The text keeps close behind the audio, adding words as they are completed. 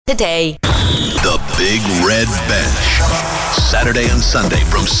today. The Big Red Bench. Saturday and Sunday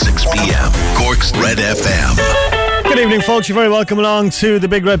from 6 p.m. Cork's Red FM. Good evening, folks. You're very welcome along to the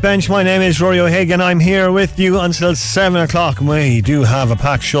Big Red Bench. My name is Rory O'Hagan. I'm here with you until 7 o'clock. And we do have a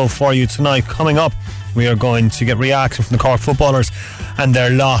packed show for you tonight. Coming up, we are going to get reaction from the Cork footballers and their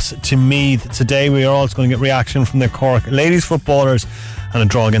loss to Meath today. We are also going to get reaction from the Cork ladies footballers and a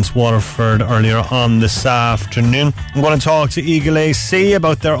draw against Waterford earlier on this afternoon. I'm going to talk to Eagle AC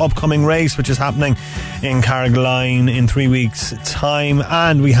about their upcoming race, which is happening in Carrigaline in 3 weeks' time.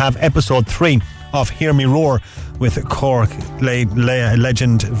 And we have episode 3 of Hear Me Roar with Cork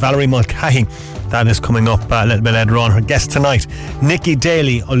legend Valerie Mulcahy. That is coming up a little bit later on. Her guest tonight, Nicci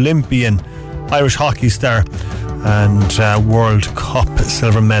Daly, Olympian, Irish hockey star and World Cup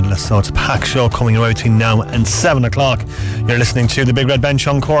silver medalist. So it's a packed show coming right between now and 7 o'clock. You're listening to the Big Red Bench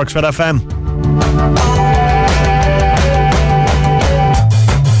on Cork's Red FM.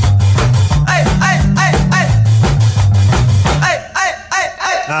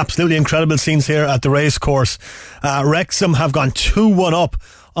 Absolutely incredible scenes here at the racecourse. Wrexham have gone 2-1 up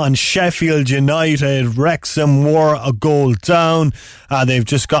on Sheffield United. Wrexham were a goal down. They've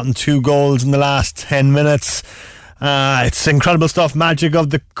just gotten 2 goals in the last 10 minutes. It's incredible stuff. Magic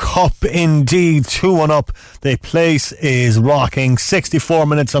of the Cup indeed. 2-1 up. The place is rocking. 64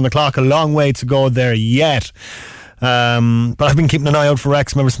 minutes on the clock. A long way to go there yet. But I've been keeping an eye out for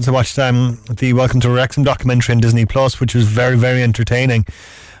Wrexham ever since I watched the Welcome to Wrexham documentary on Disney Plus, which was very, very entertaining.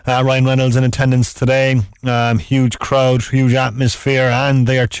 Ryan Reynolds in attendance today. Huge crowd, huge atmosphere, and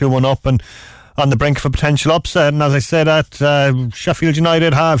they are 2-1 up and on the brink of a potential upset. And as I said, Sheffield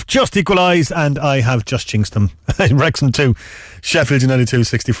United have just equalised, and I have just jinxed them. Wrexham 2, Sheffield United 2,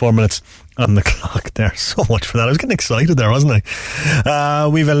 64 minutes on the clock there. So much for that. I was getting excited there, wasn't I?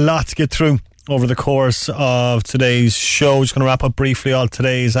 We've a lot to get through over the course of today's show. Just going to wrap up briefly all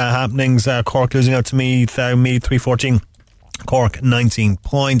today's happenings. Cork losing out to Meath 3-14. Cork 19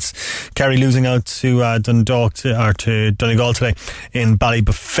 points. Kerry losing out to Dundalk to Donegal today in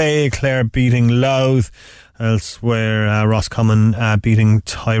Ballybuffet. Clare beating Louth. Elsewhere, Roscommon beating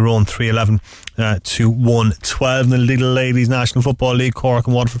Tyrone 3-11 to 1-12. In the Little Ladies National Football League, Cork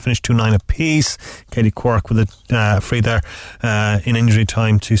and Waterford finished 2-9 apiece. Katie Quirk with a free there in injury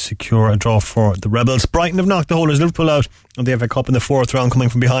time to secure a draw for the Rebels. Brighton have knocked the holders Liverpool out of the FA Cup in the 4th round, coming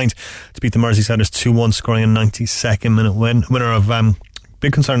from behind to beat the Merseysiders 2-1, scoring a 92nd minute winner of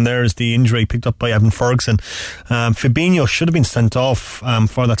big concern there is the injury picked up by Evan Ferguson. Fabinho should have been sent off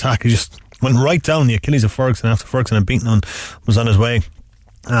for the attack. He just went right down the Achilles of Ferguson after Ferguson had beaten him, was on his way.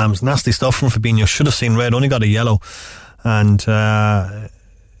 It was nasty stuff from Fabinho. Should have seen red, only got a yellow, and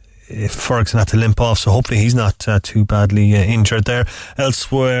Ferguson had to limp off, so hopefully he's not too badly injured there.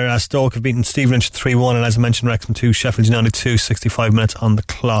 Elsewhere, Stoke have beaten Stevenage 3-1, and as I mentioned, Wrexham 2, Sheffield United 2, 65 minutes on the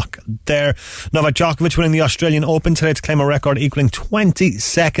clock there. Novak Djokovic winning the Australian Open today to claim a record equaling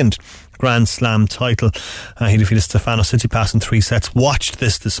 22nd Grand Slam title. He defeated Stefano Tsitsipas in 3 sets. Watched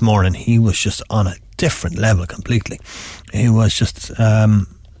this morning. He was just on a different level completely. It was just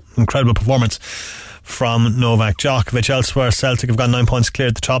incredible performance from Novak Djokovic. Elsewhere, Celtic have got 9 points clear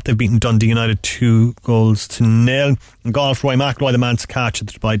at the top. They've beaten Dundee United 2-0. In golf, Roy McIlroy, the man to catch at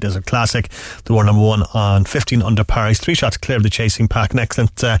the Dubai Desert Classic. They were number 1 on 15 under par. He's 3 shots clear of the chasing pack. An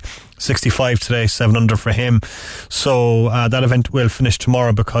excellent 65 today, 7 under for him. So that event will finish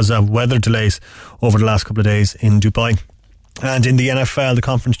tomorrow because of weather delays over the last couple of days in Dubai. And in the NFL, the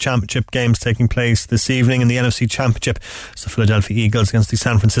Conference Championship games taking place this evening. In the NFC Championship, it's the Philadelphia Eagles against the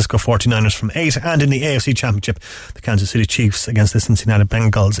San Francisco 49ers from 8. And in the AFC Championship, the Kansas City Chiefs against the Cincinnati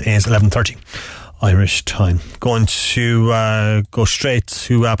Bengals is 11:30 Irish time. Going to go straight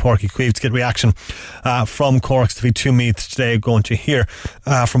to Páirc Uí Chaoimh to get reaction from Cork's defeat to Meath today. Going to hear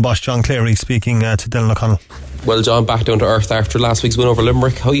from boss John Cleary speaking to Dylan O'Connell. Well, John, back down to earth after last week's win over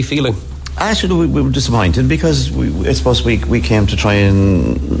Limerick. How are you feeling? Actually, we were disappointed because I suppose we came to try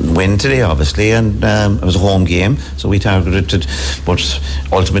and win today, obviously, and it was a home game, so we targeted it, but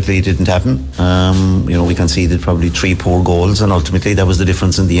ultimately it didn't happen. We conceded probably 3 poor goals, and ultimately that was the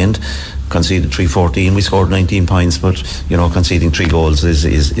difference in the end. Conceded 3-14, we scored 19 points, but conceding 3 goals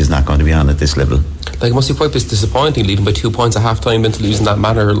is not going to be on at this level. Like, it must be quite disappointing leading by 2 points at half time, then to lose in that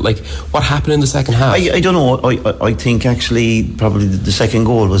manner. Like, what happened in the second half? I don't know. I think actually probably the second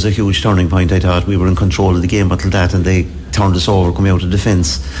goal was a huge turning point. I thought we were in control of the game until that, and they turned us over coming out of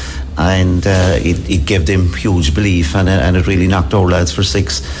defence, and it gave them huge belief, and it really knocked our lads for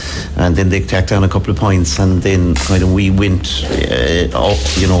 6, and then they tacked down a couple of points, and then kind of we went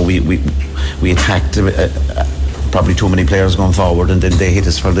we attacked probably too many players going forward, and then they hit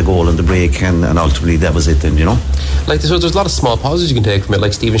us for the goal and the break, and ultimately that was it then, you know. Like, so there's a lot of small positives you can take from it,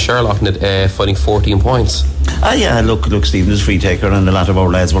 like Stephen Charlton finding 14 points. Yeah, look, Stephen is free taker, and a lot of our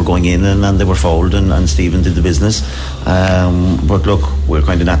lads were going in and they were fouled, and Stephen did the business. But look, we're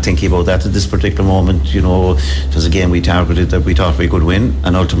kind of not thinking about that at this particular moment. You know, it was a game we targeted that we thought we could win,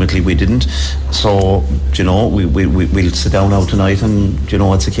 and ultimately we didn't. So, you know, we'll sit down now tonight, and, you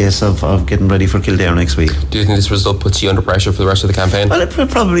know, it's a case of getting ready for Kildare next week. Do you think this result puts you under pressure for the rest of the campaign? Well, it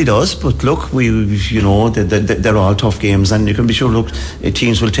probably does, but look, you know, they're all tough games, and you can be sure, look,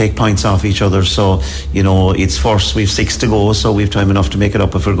 teams will take points off each other, so, you know, it's first, we've 6 to go, so we've time enough to make it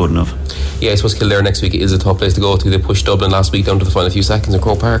up if we're good enough. Yeah, I suppose Kildare next week is a tough place to go to. They pushed Dublin last week down to the final few seconds in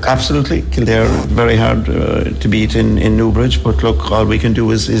Croke Park. Absolutely, Kildare very hard to beat in Newbridge, but look, all we can do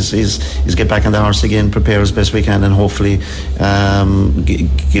is get back on the horse again, prepare as best we can, and hopefully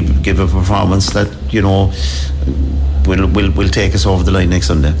give a performance that, you know, will take us over the line next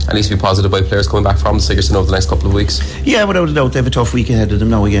Sunday. At least be positive by players coming back from the Sigerson over the next couple of weeks. Yeah, without a doubt, they have a tough week ahead of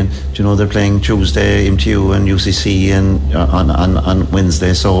them now again. You know, they're playing Tuesday, MTU and UCC, and on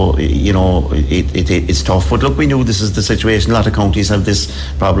Wednesday, so, you know, it's tough. But look, we knew this is the situation. A lot of counties have this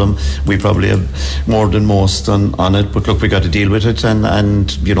problem. We probably have more than most on it, but look, we got to deal with it,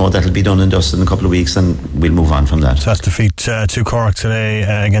 and you know, that'll be done and dusted in a couple of weeks, and we'll move on from that. So that's defeat to Cork today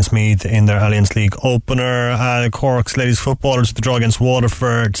against Meath in their Alliance League opener. Cork's ladies footballers with the draw against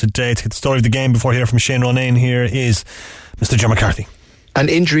Waterford today. To get the story of the game before we hear from Shane Ronayne, here is Mr. Ger McCarthy. An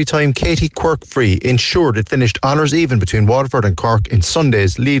injury time Katie Quirk free ensured it finished honours even between Waterford and Cork in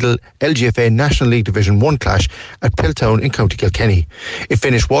Sunday's Lidl LGFA National League Division 1 clash at Piltown in County Kilkenny. It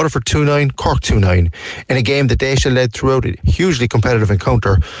finished Waterford 2-9, Cork 2-9 in a game that Daisha led throughout a hugely competitive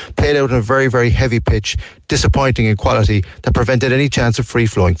encounter, played out on a very, very heavy pitch, disappointing in quality that prevented any chance of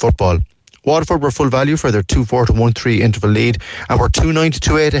free-flowing football. Waterford were full value for their 2-4 to 1-3 interval lead and were 2-9 to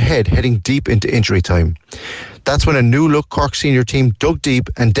 2-8 ahead heading deep into injury time. That's when a new-look Cork senior team dug deep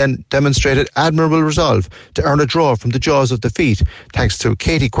and demonstrated admirable resolve to earn a draw from the jaws of defeat thanks to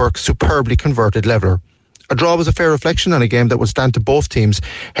Katie Quirk's superbly converted leveller. A draw was a fair reflection on a game that would stand to both teams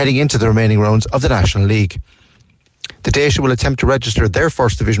heading into the remaining rounds of the National League. The Daisha will attempt to register their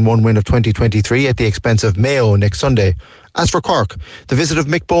first Division 1 win of 2023 at the expense of Mayo next Sunday. As for Cork, the visit of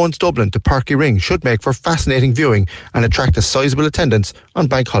Mick Bowen's Dublin to Parky Ring should make for fascinating viewing and attract a sizable attendance on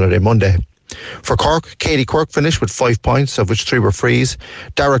Bank Holiday Monday. For Cork, Katie Quirk finished with 5 points, of which 3 were frees.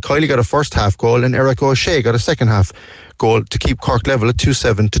 Dara Kiley got a first half goal and Erica O'Shea got a second half goal to keep Cork level at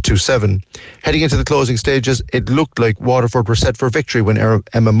 2-7 to 2-7. Heading into the closing stages, it looked like Waterford were set for victory when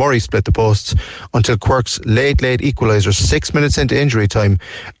Emma Murray split the posts, until Quirk's late equaliser 6 minutes into injury time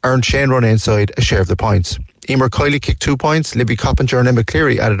earned Shane Ronayne's side a share of the points. Emer Kiley kicked 2 points, Libby Coppinger and Emma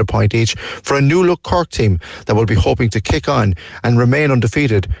Cleary added a point each for a new-look Cork team that will be hoping to kick on and remain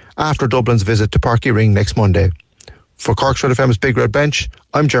undefeated after Dublin's visit to Parky Ring next Monday. For Cork's Red FM's Big Red Bench,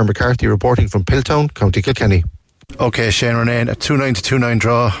 I'm Ger McCarthy reporting from Piltown, County Kilkenny. OK, Shane Ronayne, a 2-9 to 2-9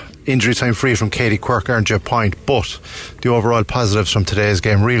 draw, injury time free from Katie Quirk earned you a point, but the overall positives from today's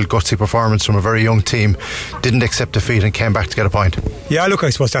game, real gutsy performance from a very young team, didn't accept defeat and came back to get a point. Yeah, look, I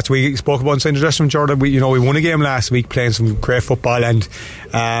suppose that's what we spoke about inside the dressing room, Jordan. We won a game last week playing some great football, and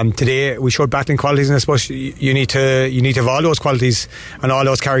today we showed battling qualities, and I suppose you need to have all those qualities and all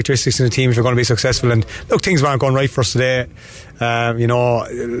those characteristics in the team if you're going to be successful. And look, things weren't going right for us today.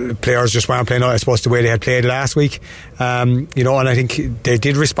 Players just weren't playing, I suppose, the way they had played last week. And I think they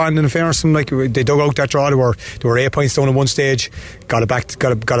did respond in fairness. And they dug out that draw. They were 8 points down at one stage. Got it back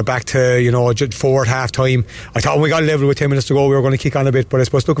to just 4 at half time. I thought when we got level with 10 minutes to go, we were going to kick on a bit. But I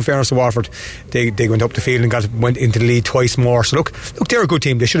suppose, look, in fairness to Waterford, they went up the field and went into the lead twice more. So look, they're a good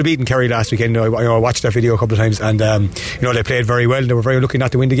team. They should have beaten Kerry last weekend. I watched that video a couple of times, and they played very well. They were very lucky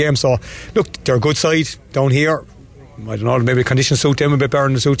not to win the game. So look, they're a good side down here. I don't know, maybe the conditions suit them a bit better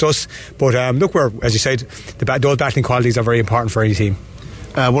than it suits us, but look, as you said, those battling qualities are very important for any team.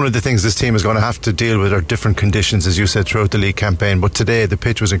 One of the things this team is going to have to deal with are different conditions, as you said, throughout the league campaign. But today the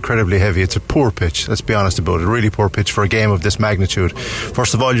pitch was incredibly heavy. It's a poor pitch, let's be honest about it, a really poor pitch for a game of this magnitude.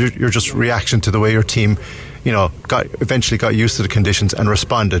 First of all, you're just reaction to the way your team eventually got used to the conditions and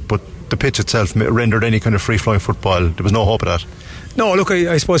responded, but the pitch itself rendered any kind of free-flowing football. There was no hope of that. No, look,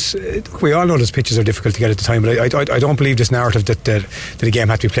 I suppose we all know those pitches are difficult to get at the time, but I don't believe this narrative that the game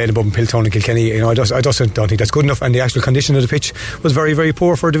had to be played above in Piltown and Kilkenny. I just don't think that's good enough, and the actual condition of the pitch was very, very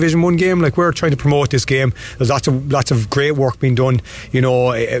poor for a Division 1 game. Like, we're trying to promote this game. There's lots of great work being done,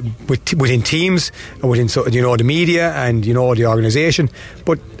 within teams, within the media and the organisation,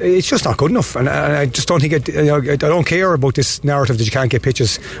 but it's just not good enough, and I just don't think I don't care about this narrative that you can't get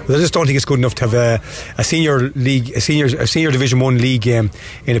pitches. I just don't think it's good enough to have a senior Division 1 league game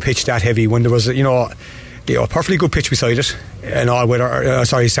in a pitch that heavy when there was a perfectly good pitch beside it, an all-weather,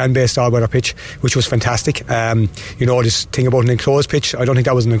 sand-based all-weather pitch, which was fantastic. This thing about an enclosed pitch, I don't think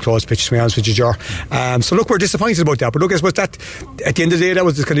that was an enclosed pitch, to be honest with you, Ger. So look, we're disappointed about that, but look, I suppose that at the end of the day, that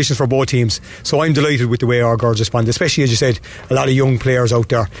was the conditions for both teams. So I'm delighted with the way our girls responded, especially, as you said, a lot of young players out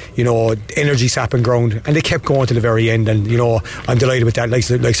there, energy sapping ground, and they kept going to the very end, and I'm delighted with that. Like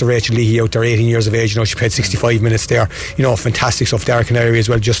Rachel Leahy out there, 18 years of age, she played 65 minutes there, fantastic stuff. Derek Canary as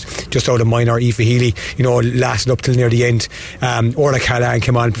well, just out of minor. Aoife Healy, lasted up till near the end. Orla Callahan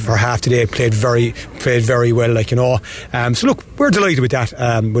came on for half today, played very well, so look, we're delighted with that,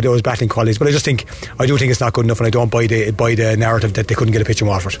 with those battling qualities, but I do think it's not good enough, and I don't buy the narrative that they couldn't get a pitch in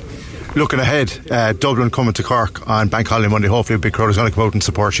Waterford. Looking ahead, Dublin coming to Cork on Bank Holiday Monday. Hopefully a big crowd is going to come out and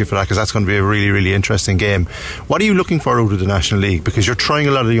support you for that, because that's going to be a really, really interesting game. What are you looking for out of the National League? Because you're trying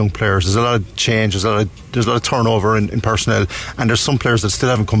a lot of young players. There's a lot of change, there's a lot of turnover in personnel, and there's some players that still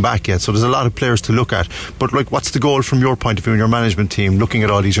haven't come back yet, so there's a lot of players to look at. But what's the goal from your point of view and your management team looking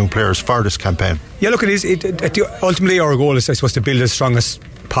at all these young players for this campaign? Yeah, look, ultimately our goal is, I suppose, to build the strongest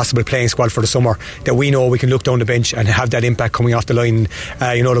possible playing squad for the summer, that we know we can look down the bench and have that impact coming off the line.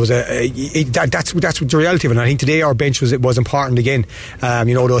 There was that's the reality of it, and I think today our bench was important again.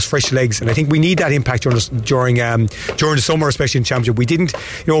 Those fresh legs, and I think we need that impact during the summer, especially in Championship. We didn't,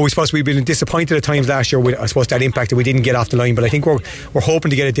 we suppose we've been disappointed at times last year with, I suppose, that impact that we didn't get off the line, but I think we're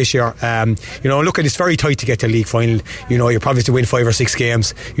hoping to get it this year. Look, it's very tight to get to the league final. You probably have to win 5 or 6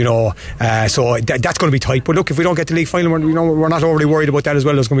 games. So that's going to be tight. But look, if we don't get to the league final, we're not overly worried about that as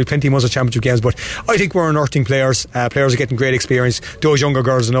well. There's going to be plenty more of Championship games, but I think we're unearthing players. Players are getting great experience. Those younger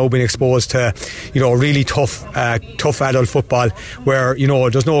girls are now being exposed to really tough adult football, where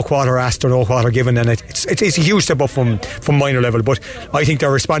there's no quarter asked or no quarter given, and it's a huge step up from minor level. But I think they're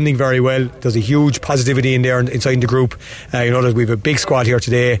responding very well. There's a huge positivity in there inside the group. That we have a big squad here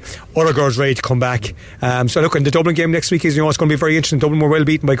today. Other girls ready to come back. So look, in the Dublin game next week it's going to be very interesting. Dublin were well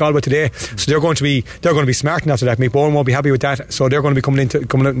beaten by Galway today, so they're going to be smart after that. Mick Bourne won't be happy with that, so they're going to be coming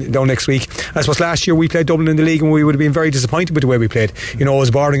down next week. I suppose last year we played Dublin in the league and we would have been very disappointed with the way we played. It was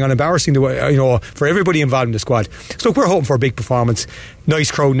bordering on embarrassing for everybody involved in the squad. So look, we're hoping for a big performance.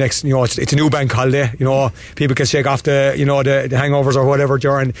 Nice crowd next. It's a new bank holiday. People can shake off the hangovers or whatever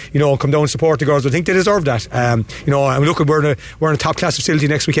during. Come down and support the girls. I think they deserve that. And look, we're in a top class facility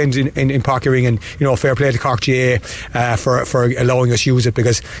next weekend in Park Ring, and fair play to Cork GA for allowing us use it,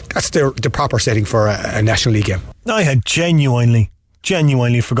 because that's the proper setting for a National League game. I had genuinely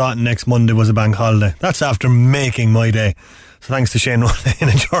forgotten next Monday was a bank holiday. That's after making my day. So thanks to Shane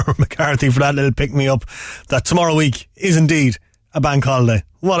Ronayne and Ger McCarthy for that little pick me up, that tomorrow week is indeed a bank holiday.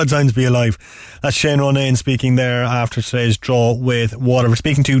 What a time to be alive. That's Shane Ronayne speaking there after today's draw with Waterford.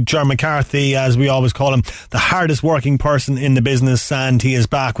 Speaking to Ger McCarthy, as we always call him, the hardest working person in the business, and he is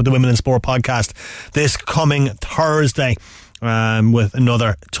back with the Women in Sport podcast this coming Thursday. With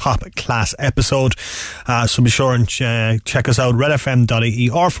another top class episode, so be sure and check us out, redfm.ie,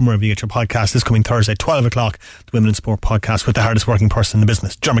 or from wherever you get your podcast, this coming Thursday 12 o'clock, the Women in Sport podcast with the hardest working person in the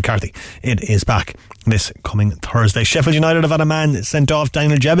business, Ger McCarthy. It is back this coming Thursday. Sheffield United have had a man sent off,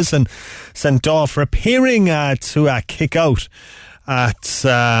 Daniel Jebison sent off for appearing to kick out at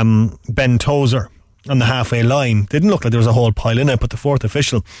Ben Tozer on the halfway line. Didn't look like there was a whole pile in it, but the fourth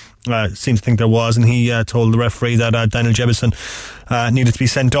official seemed to think there was, and he told the referee that Daniel Jebison needed to be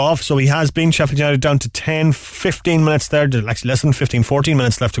sent off. So he has been. Sheffield United down to 15 minutes there, actually less than 14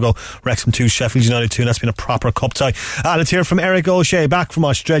 minutes left to go. Wrexham 2, Sheffield United 2, and that's been a proper cup tie. Let's hear from Eric O'Shea, back from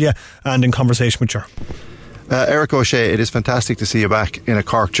Australia and in conversation with Ger. Eric O'Shea, it is fantastic to see you back in a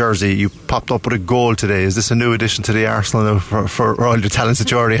Cork jersey. You popped up with a goal today. Is this a new addition to the Arsenal for all the talents that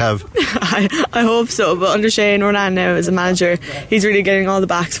you already have? I hope so, but under Shane Ronayne now as a manager, he's really getting all the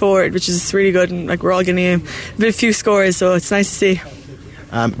backs forward, which is really good, and we're all getting a few scores, so it's nice to see.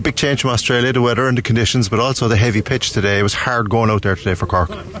 Big change from Australia, the weather and the conditions, but also the heavy pitch today. It was hard going out there today for Cork.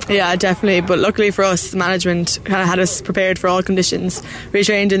 Yeah, definitely, but luckily for us, the management kind of had us prepared for all conditions. We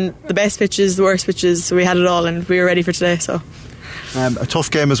trained in the best pitches, the worst pitches, so we had it all, and we were ready for today. So a tough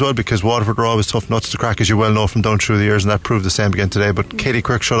game as well, because Waterford are always tough nuts to crack, as you well know from down through the years, and that proved the same again today. But Katie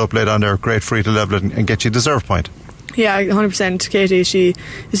Quirk shut up late on there, great free to level it and get you a deserved point. Yeah, 100%. Katie, she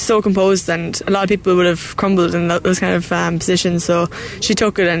is so composed, and a lot of people would have crumbled in those kind of positions. So she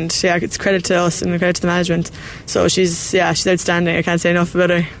took it, and yeah, it's credit to us and credit to the management. So she's outstanding. I can't say enough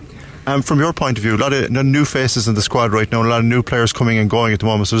about her. From your point of view, a lot of new faces in the squad right now, a lot of new players coming and going at the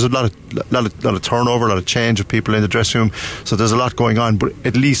moment. So there's a lot of turnover, a lot of change of people in the dressing room. So there's a lot going on. But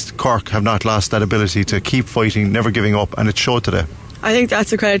at least Cork have not lost that ability to keep fighting, never giving up, and it showed today. I think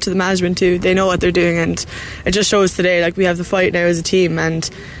that's a credit to the management too. They know what they're doing, and it just shows today. Like, we have the fight now as a team, and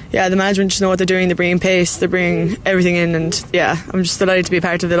yeah, the management just know what they're doing. They're bringing pace, they're bringing everything in, and yeah, I'm just delighted to be a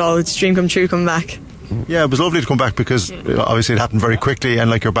part of it all. It's a dream come true coming back. Yeah, it was lovely to come back, because obviously it happened very quickly,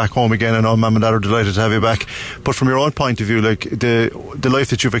 and like, you're back home again. I know Mum and Dad are delighted to have you back. But from your own point of view, like the life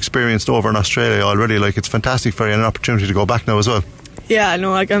that you've experienced over in Australia already, like, it's fantastic for you, and an opportunity to go back now as well. Yeah,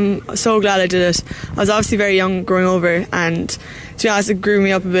 no, like, I'm so glad I did it. I was obviously very young growing over, and to be honest, it grew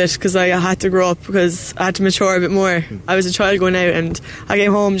me up a bit, because I had to grow up, because I had to mature a bit more. I was a child going out, and I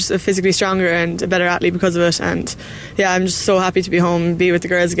came home just physically stronger and a better athlete because of it. And yeah, I'm just so happy to be home and be with the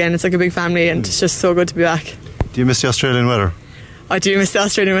girls again. It's like a big family, and it's just so good to be back. Do you miss the Australian weather? I do miss the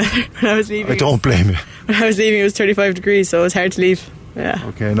Australian weather. When I was leaving, I don't blame you. When I was leaving, it was 35 degrees, so it was hard to leave. Yeah.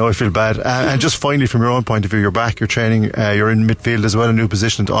 Okay, no, I feel bad. And just finally, from your own point of view, you're back, you're training, you're in midfield as well, a new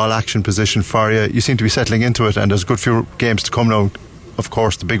position, an all-action position for you. You seem to be settling into it, and there's a good few games to come now. Of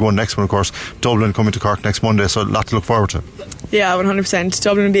course, the big one, next one, of course, Dublin coming to Cork next Monday, so a lot to look forward to. Yeah, 100%.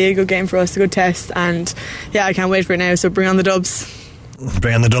 Dublin will be a good game for us, a good test, and yeah, I can't wait for it now, so bring on the dubs.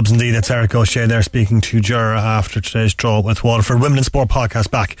 Bring on the dubs indeed. It's Eric O'Shea there speaking to Ger after today's draw with Waterford. Women in Sport podcast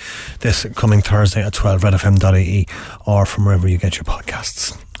back this coming Thursday at 12, redfm.ie, or from wherever you get your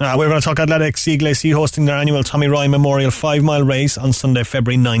podcasts. We're going to talk athletics. Eagle AC hosting their annual Tommy Ryan Memorial 5-mile race on Sunday,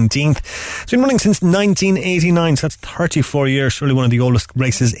 February 19th. It's been running since 1989, so that's 34 years, surely one of the oldest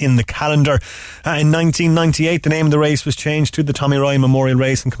races in the calendar. In 1998, the name of the race was changed to the Tommy Ryan Memorial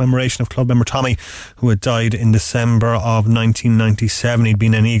Race in commemoration of club member Tommy, who had died in December of 1997. He'd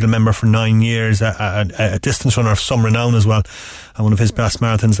been an Eagle member for 9 years, a distance runner of some renown as well. One of his best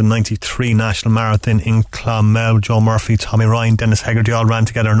marathons, the 93 National Marathon in Clonmel. Joe Murphy, Tommy Ryan, Dennis Hegarty all ran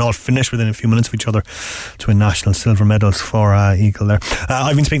together and all finished within a few minutes of each other to win national silver medals for Eagle there.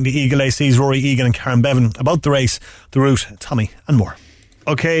 I've been speaking to Eagle AC's Rory Egan and Karen Bevan about the race, the route, Tommy and more.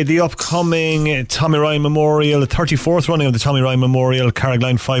 Okay, the upcoming Tommy Ryan Memorial, the 34th running of the Tommy Ryan Memorial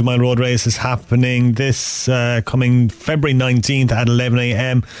Carrickline 5-mile road race is happening this coming February 19th at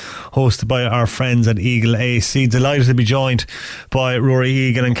 11am, hosted by our friends at Eagle AC. Delighted to be joined by Rory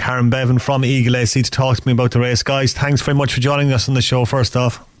Egan and Karen Bevan from Eagle AC to talk to me about the race. Guys, thanks very much for joining us on the show first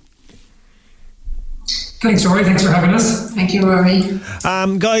off. Thanks, Rory. Thanks for having us. Thank you, Rory.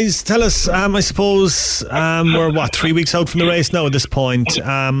 Guys, tell us, I suppose we're 3 weeks out from the race now at this point.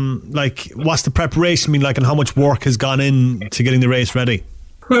 What's the preparation been like, and how much work has gone in to getting the race ready?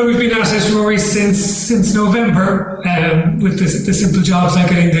 Well, we've been at it, Rory, since November with the simple jobs like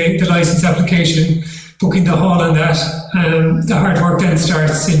getting the licence application, booking the hall and that. The hard work then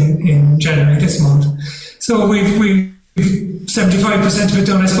starts in January this month. So we've 75% of it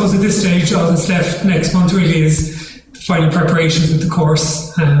done, I suppose, at this stage. All that's left next month really is the final preparations with the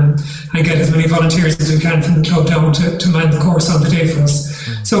course, and get as many volunteers as we can from the club down to man the course on the day for us.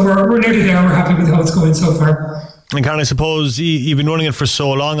 So we're nearly there. We're happy with how it's going so far. And Karen, I suppose you've been running it for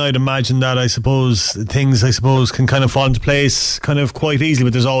so long, I'd imagine that things can kind of fall into place kind of quite easily,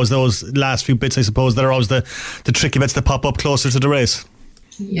 but there's always those last few bits, I suppose, that are always the tricky bits that pop up closer to the race.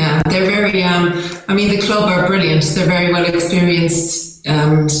 Yeah, they're very, the club are brilliant. They're very well experienced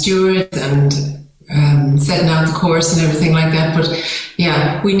stewards and setting out the course and everything like that. But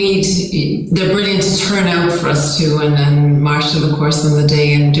yeah, they're brilliant to turn out for us too and marshal the course on the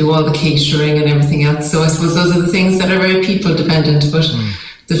day and do all the catering and everything else. So I suppose those are the things that are very people dependent, but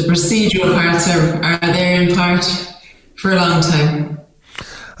the procedural parts are there in part for a long time.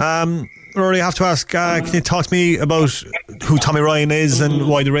 Rory, I have to ask, can you talk to me about who Tommy Ryan is and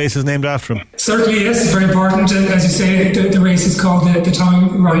why the race is named after him? Certainly, yes, it's very important. As you say, the race is called the Tommy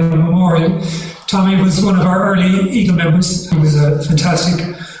Ryan Memorial. Tommy was one of our early Eagle members. He was a fantastic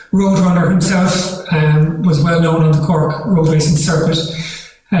road runner himself, was well known on the Cork road racing circuit.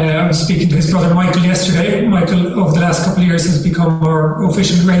 I was speaking to his brother Michael yesterday. Michael, over the last couple of years, has become our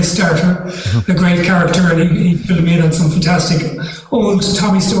official race starter. A great character, and he filled me in on some fantastic old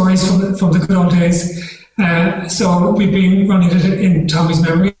Tommy stories from the good old days. So we've been running it in Tommy's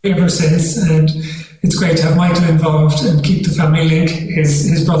memory ever since, and it's great to have Michael involved and keep the family link.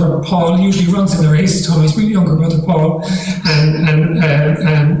 His brother Paul usually runs in the race, Tommy's younger brother Paul,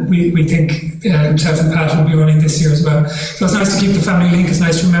 and we think himself and Pat will be running this year as well. So it's nice to keep the family link. It's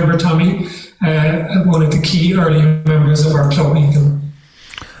nice to remember Tommy, one of the key early members of our club even.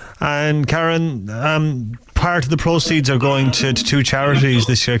 And Karen, part of the proceeds are going to two charities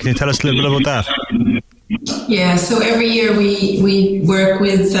this year. Can you tell us a little bit about that? Yeah, so every year we work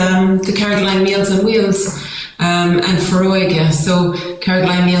with the Carrigaline Meals and Wheels and Feroiga. So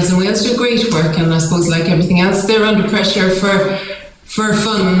Carrigaline Meals and Wheels do great work, and I suppose like everything else, they're under pressure for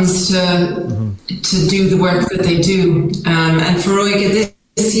funds to do the work that they do. And Feroiga,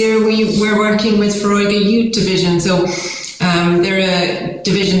 this year we're working with Feroiga Youth Division. So they're a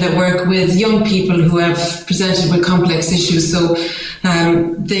division that work with young people who have presented with complex issues. So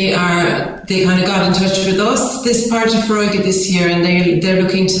they kind of got in touch with us, this part of Feroiga this year, and they're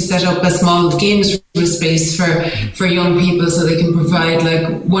looking to set up a small games room space for young people, so they can provide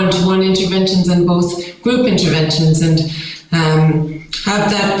like one-to-one interventions and both group interventions, and have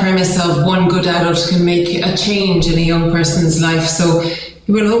that premise of one good adult can make a change in a young person's life. So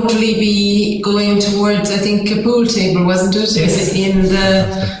we'll hopefully be going towards, I think, a pool table, wasn't it? Yes. In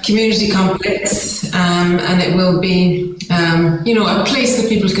the community complex, and it will be, a place that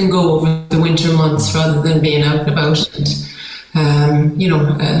people can go over the winter months rather than being out and about, and,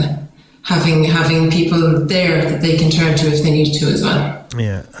 having people there that they can turn to if they need to as well.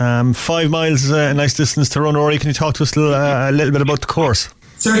 Yeah, 5 miles is a nice distance to run. Ori, can you talk to us a little bit about the course?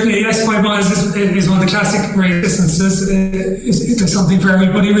 Certainly, yes, 5 miles is one of the classic race distances. There's something for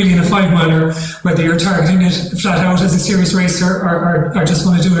everybody really in a 5 miler, whether you're targeting it flat out as a serious racer or just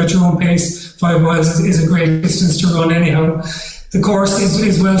want to do it at your own pace. 5 miles is a great distance to run anyhow. The course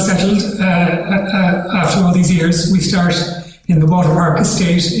is well settled. After all these years, we start in the Waterford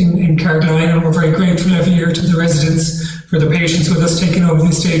estate in Carrigaline, and we're very grateful every year to the residents for the patience with us taking over the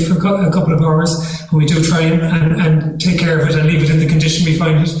estate for a couple of hours, and we do try and take care of it and leave it in the condition we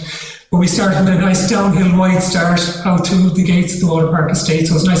find it. But we start with a nice downhill wide start out to the gates of the Waterford estate,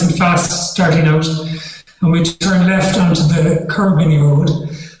 so it's nice and fast starting out, and we turn left onto the Kirby Road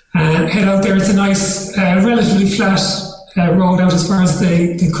and head out there. It's a nice relatively flat road out as far as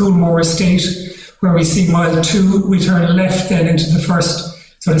the Coolmore estate, where we see mile 2. We turn left then into the first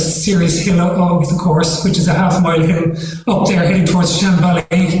sort of serious hill of the course, which is a half-mile hill up there heading towards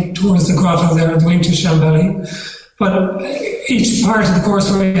Shambally, towards the grotto there on the way to Shambally. But each part of the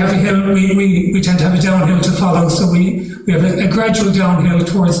course where we have a hill, we tend to have a downhill to follow, so we have a gradual downhill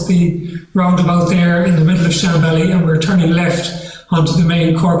towards the roundabout there in the middle of Shambally, and we're turning left onto the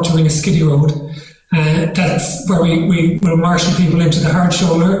main Cork to Skiddy Road. That's where we will marshal people into the hard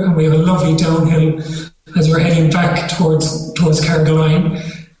shoulder, and we have a lovely downhill as we're heading back towards Carrigaline.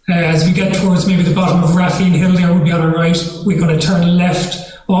 As we get towards maybe the bottom of Raffine Hill there, we'll be on our right. We're going to turn left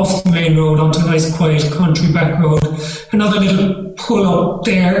off the main road onto a nice quiet country back road. Another little pull up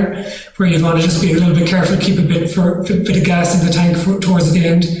there where you'd want to just be a little bit careful, keep a bit of gas in the tank towards the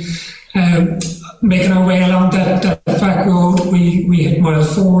end. Making our way along that back road, we hit mile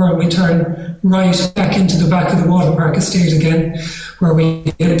 4 and we turn right back into the back of the Waterford estate again, where we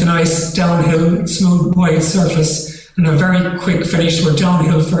hit the nice downhill, smooth, wide surface, and a very quick finish. We're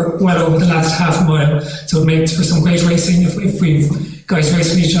downhill for well over the last half mile, so it makes for some great racing if we've guys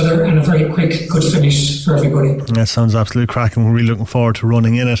racing each other, and a very quick, good finish for everybody. That sounds absolutely cracking. We're really looking forward to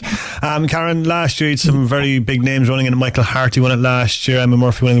running in it. Karen, last year you had some very big names running in it. Michael Harty won it last year, Emma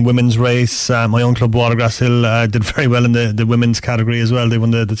Murphy won the women's race, my own club Watergrass Hill did very well in the women's category as well. They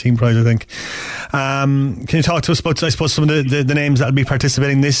won the team prize, I think. Can you talk to us about, I suppose, some of the names that will be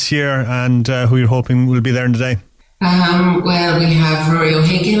participating this year and who you're hoping will be there in the day? Well, we have Rory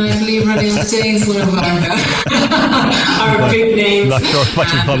O'Hagan, I believe, running the day. Is one of our big names. Not sure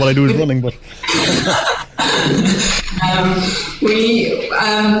much of what I do is running, but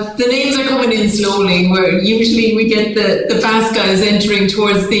the names are coming in slowly. Where usually we get the fast guys entering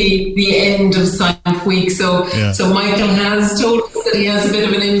towards the end of Science Week. So Michael has told us that he has a bit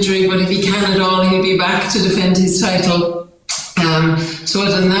of an injury, but if he can at all, he'll be back to defend his title. So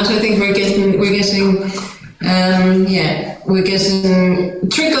other than that, I think we're getting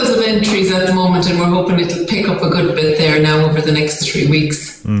trickles of entries at the moment, and we're hoping it'll pick up a good bit there now over the next 3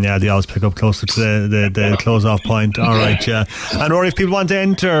 weeks. Yeah, they always pick up closer to the close-off point. All right, yeah. And Rory, if people want to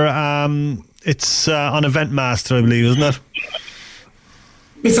enter, it's on Eventmaster, I believe, isn't it?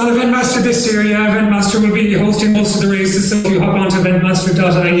 It's on Eventmaster this year, yeah. Eventmaster will be hosting most of the races, so if you hop onto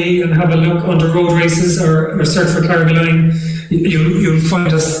eventmaster.ie and have a look under road races or search for Carrigaline, you'll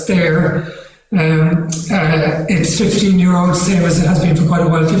find us there. It's €15, same as it has been for quite a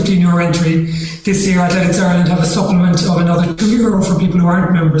while, €15 entry. This year Athletics Ireland have a supplement of another €2 for people who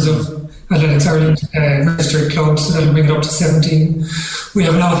aren't members of Athletics Ireland registered clubs, so that'll bring it up to 17. we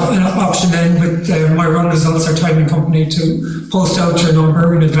have an option then with My Run Results, our timing company, to post out your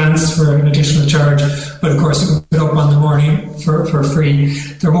number in advance for an additional charge. But of course, you can put it up on the morning for free.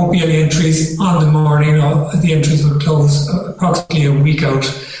 There won't be any entries on the morning. The entries will close approximately a week out.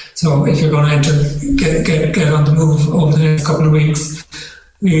 So if you're going to enter, get on the move over the next couple of weeks.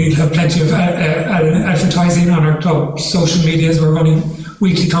 We'll have plenty of advertising on our club social medias. We're running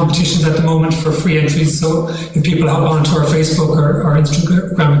weekly competitions at the moment for free entries. So if people hop onto our Facebook or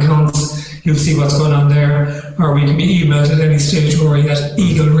Instagram accounts, you'll see what's going on there. Or we can be emailed at any stage, Rory, at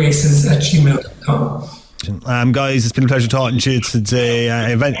eagleraces@gmail.com. Guys, it's been a pleasure talking to you today.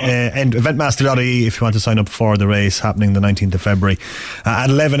 Eventmaster.ie if you want to sign up for the race happening the 19th of February at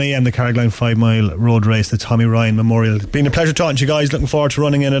 11 a.m. the Carrickline 5 mile road race, the Tommy Ryan Memorial. It's been a pleasure talking to you guys. Looking forward to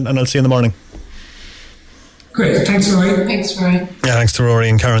running in it, and I'll see you in the morning. Great, thanks Rory. Thanks Rory. Yeah, thanks to Rory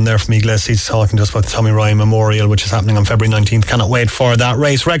and Karen there from Eagle SC talking to us about the Tommy Ryan Memorial, which is happening on February 19th. Cannot wait for that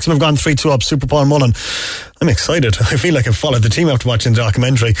race. Wrexham have gone 3-2 up, Super Paul Mullen. I'm excited. I feel like I've followed the team after watching the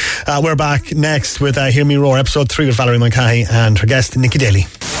documentary. We're back next with Hear Me Roar, episode 3 with Valerie Mulcahy and her guest Nicci Daly.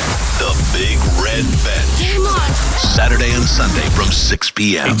 The Big Red Bench. Come on. Saturday and Sunday from 6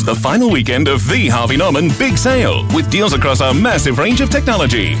 p.m. It's the final weekend of the Harvey Norman Big Sale, with deals across a massive range of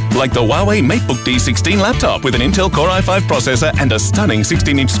technology, like the Huawei MateBook D16 laptop with an Intel Core i5 processor and a stunning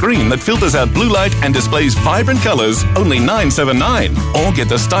 16-inch screen that filters out blue light and displays vibrant colours, only $979. Or get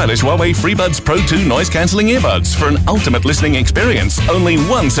the stylish Huawei FreeBuds Pro 2 noise-cancelling earbuds for an ultimate listening experience, only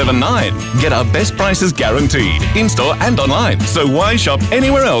 $179. Get our best prices guaranteed, in-store and online, so why shop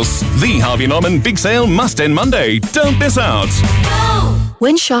anywhere else? The Harvey Norman Big Sale must end Monday. Don't miss out.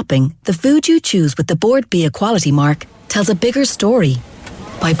 When shopping, the food you choose with the Board B Equality mark tells a bigger story.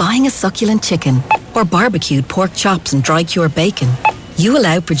 By buying a succulent chicken or barbecued pork chops and dry cured bacon, you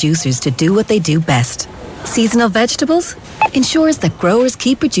allow producers to do what they do best. Seasonal vegetables ensures that growers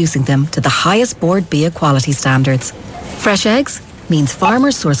keep producing them to the highest Board B Equality standards. Fresh eggs means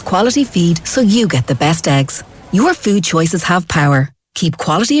farmers source quality feed so you get the best eggs. Your food choices have power. Keep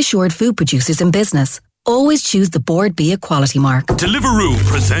quality assured food producers in business. Always choose the Board B Equality mark. Deliveroo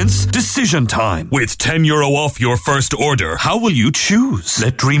presents Decision Time. With €10 off your first order, how will you choose?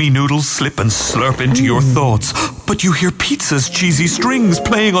 Let dreamy noodles slip and slurp into your thoughts. But you hear pizza's cheesy strings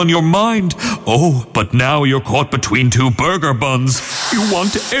playing on your mind. Oh, but now you're caught between two burger buns. You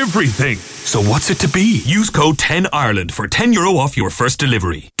want everything. So what's it to be? Use code 10Ireland for €10 off your first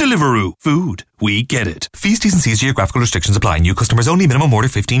delivery. Deliveroo. Food. We get it. Fees, T's and C's, geographical restrictions apply. New customers only. Minimum order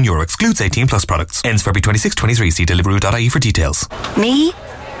 €15. Excludes 18 plus products. Ends February 26, 23. See deliveroo.ie for details. Me?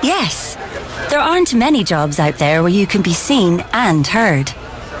 Yes. There aren't many jobs out there where you can be seen and heard.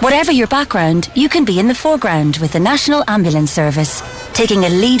 Whatever your background, you can be in the foreground with the National Ambulance Service, taking a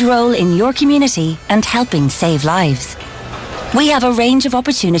lead role in your community and helping save lives. We have a range of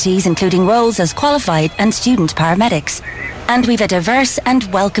opportunities, including roles as qualified and student paramedics. And we've a diverse and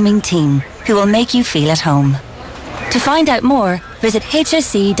welcoming team who will make you feel at home. To find out more, visit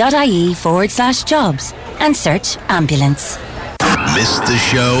hsc.ie/jobs and search ambulance. Missed the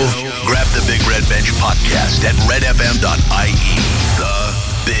show? Grab the Big Red Bench podcast at redfm.ie. The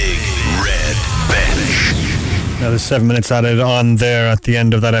Big Red Bench. Now there's 7 minutes added on there at the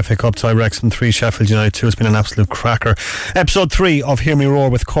end of that FA Cup tie. Wrexham 3, Sheffield United 2. It's been an absolute cracker. Episode 3 of Hear Me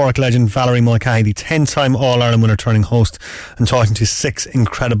Roar with Cork legend Valerie Mulcahy, the 10-time All-Ireland winner, turning host and talking to 6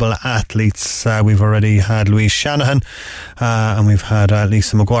 incredible athletes. We've already had Louise Shanahan and we've had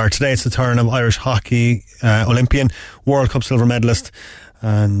Lisa Maguire. Today it's the turn of Irish hockey Olympian, World Cup silver medalist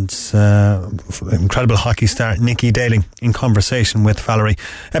and incredible hockey star Nicci Daly in conversation with Valerie.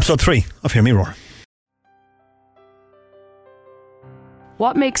 Episode 3 of Hear Me Roar.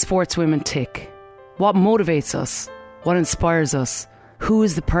 What makes sportswomen tick? What motivates us? What inspires us? Who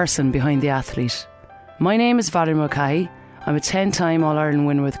is the person behind the athlete? My name is Valerie Mulcahy. I'm a 10-time All-Ireland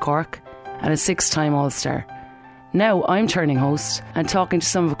winner with Cork and a 6-time All-Star. Now I'm turning host and talking to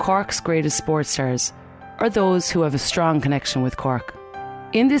some of Cork's greatest sports stars, or those who have a strong connection with Cork.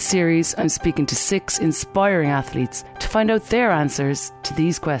 In this series, I'm speaking to 6 inspiring athletes to find out their answers to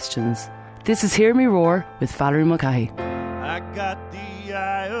these questions. This is Hear Me Roar with Valerie Mulcahy. I got the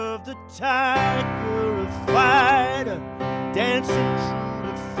eye of the tiger, a fighter, dancing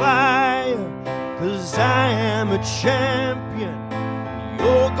through the fire, 'cause I am a champion.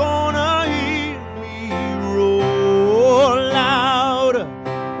 You're gonna hear me roar louder,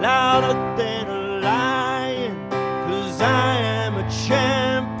 louder than a lion, 'cause I am a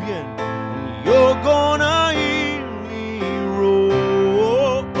champion, and you're gonna hear me roar.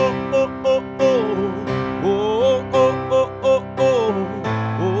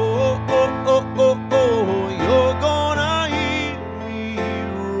 You're gonna hear me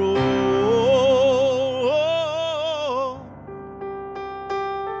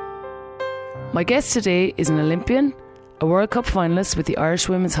My guest today is an Olympian, a World Cup finalist with the Irish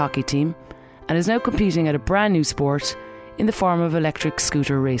women's hockey team, and is now competing at a brand new sport in the form of electric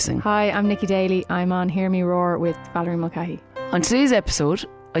scooter racing. Hi, I'm Nicci Daly. I'm on Hear Me Roar with Valerie Mulcahy. On today's episode,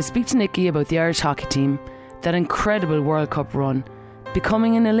 I speak to Nicci about the Irish hockey team, that incredible World Cup run,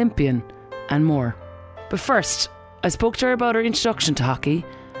 becoming an Olympian, and more. But first, I spoke to her about her introduction to hockey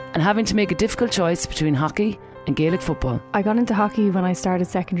and having to make a difficult choice between hockey and Gaelic football. I got into hockey when I started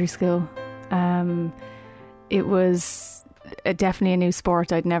secondary school. It was definitely a new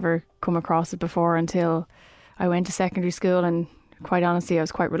sport. I'd never come across it before until I went to secondary school, and quite honestly I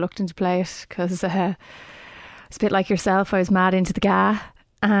was quite reluctant to play it because it's a bit like yourself. I was mad into the GAA,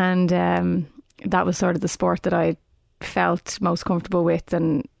 and that was sort of the sport that I felt most comfortable with,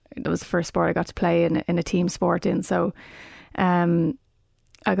 and it was the first sport I got to play in a team sport in. So I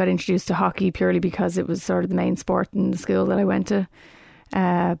got introduced to hockey purely because it was sort of the main sport in the school that I went to,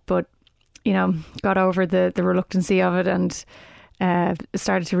 but you know, got over the reluctancy of it and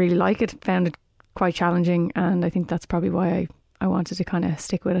started to really like it, found it quite challenging, and I think that's probably why I wanted to kind of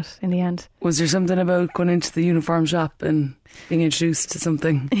stick with it in the end. Was there something about going into the uniform shop and being introduced to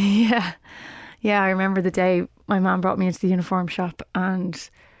something? Yeah, I remember the day my mum brought me into the uniform shop, and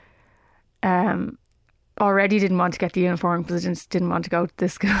already didn't want to get the uniform because I just didn't want to go to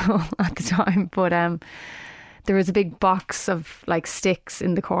this school at the time, but there was a big box of like sticks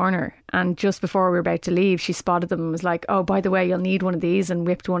in the corner, and just before we were about to leave she spotted them and was like, oh, by the way, you'll need one of these, and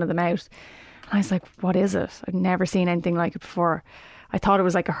whipped one of them out. And I was like, what is it? I'd never seen anything like it before. I thought it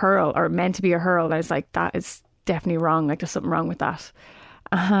was like a hurl, or meant to be a hurl, and I was like, that is definitely wrong, like there's something wrong with that.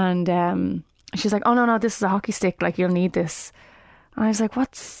 And she's like, oh no, this is a hockey stick, like you'll need this. And I was like,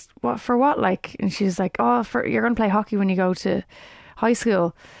 what for what, like? And she's like, oh, you're going to play hockey when you go to high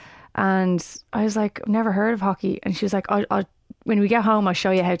school. And I was like, I've never heard of hockey. And she was like, I'll when we get home I'll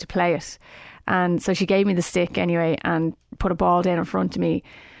show you how to play it. And so she gave me the stick anyway and put a ball down in front of me,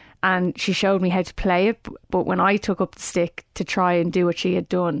 and she showed me how to play it. But when I took up the stick to try and do what she had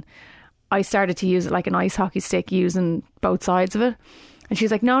done, I started to use it like an ice hockey stick, using both sides of it. And she's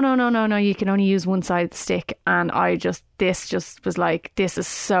like, no, you can only use one side of the stick. And this just was like, this is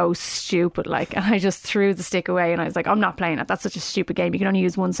so stupid. Like, and I just threw the stick away, and I was like, I'm not playing it. That's such a stupid game. You can only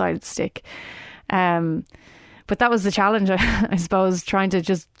use one side of the stick. But that was the challenge, I suppose, trying to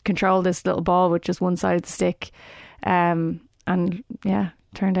just control this little ball with just one side of the stick. And yeah,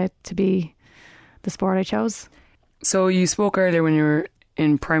 turned out to be the sport I chose. So you spoke earlier when you were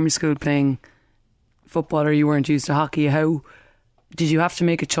in primary school playing football, or you weren't used to hockey. How did you have to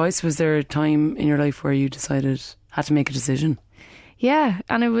make a choice? Was there a time in your life where you had to make a decision? Yeah,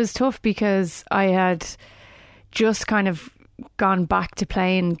 and it was tough because I had just kind of gone back to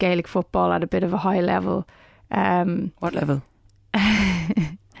playing Gaelic football at a bit of a high level. What level?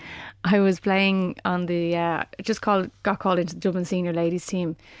 I was playing on the got called into the Dublin senior ladies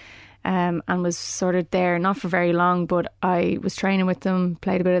team, and was sort of there not for very long, but I was training with them,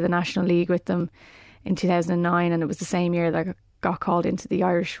 played a bit of the National League with them in 2009, and it was the same year that I got called into the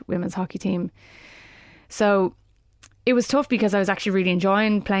Irish women's hockey team. So it was tough because I was actually really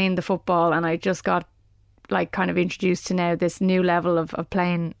enjoying playing the football, and I just got like kind of introduced to now this new level of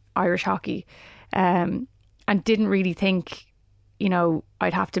playing Irish hockey, and didn't really think, you know,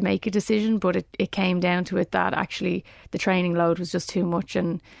 I'd have to make a decision, but it came down to it that actually the training load was just too much,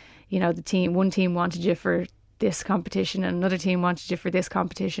 and you know, one team wanted you for this competition and another team wanted you for this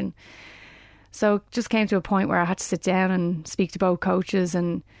competition. So it just came to a point where I had to sit down and speak to both coaches,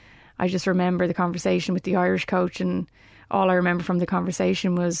 and I just remember the conversation with the Irish coach, and all I remember from the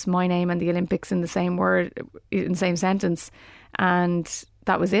conversation was my name and the Olympics in the same word, in the same sentence, and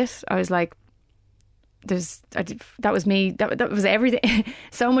that was it. I was like, that was me. That was everything.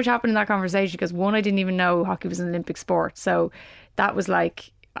 So much happened in that conversation because, one, I didn't even know hockey was an Olympic sport, so that was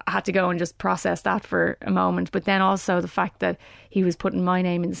like, I had to go and just process that for a moment. But then also the fact that he was putting my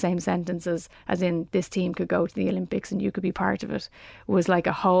name in the same sentences, as in this team could go to the Olympics and you could be part of it, was like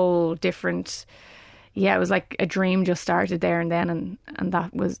a whole different, it was like a dream just started there and then, and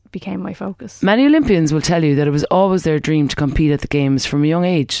that became my focus. Many Olympians will tell you that it was always their dream to compete at the Games from a young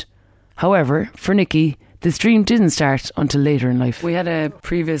age. However, for Nicci, this dream didn't start until later in life. We had a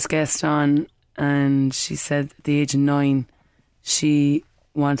previous guest on, and she said at the age of 9 she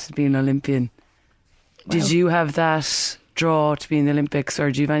wanted to be an Olympian. Wow. Did you have that draw to be in the Olympics, or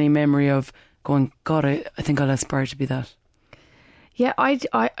do you have any memory of going, God, I think I'll aspire to be that? Yeah, I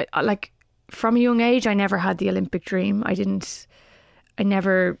like, from a young age I never had the Olympic dream. I suppose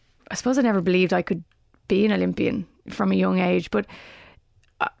I never believed I could be an Olympian from a young age, but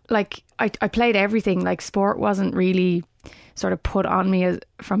I played everything. Like, sport wasn't really sort of put on me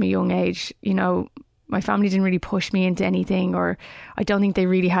from a young age. You know, my family didn't really push me into anything, or I don't think they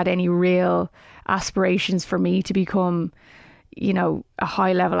really had any real aspirations for me to become, you know, a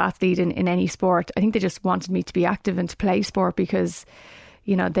high level athlete in any sport. I think they just wanted me to be active and to play sport because,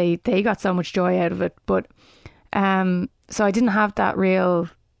 you know, they got so much joy out of it. But so I didn't have that real,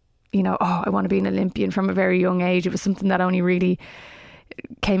 you know, I want to be an Olympian from a very young age. It was something that only really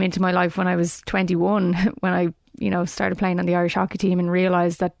came into my life when I was 21, when I, you know, started playing on the Irish hockey team and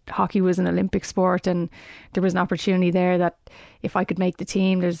realised that hockey was an Olympic sport, and there was an opportunity there that if I could make the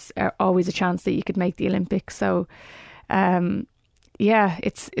team, there's always a chance that you could make the Olympics. So yeah,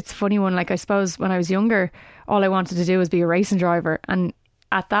 it's a funny one. Like, I suppose when I was younger, all I wanted to do was be a racing driver, and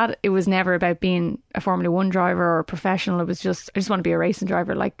at that, it was never about being a Formula 1 driver or a professional. It was just, I just want to be a racing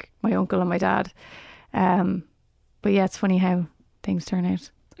driver like my uncle and my dad. But yeah, it's funny how things turn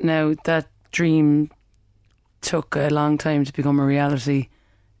out. Now, that dream took a long time to become a reality.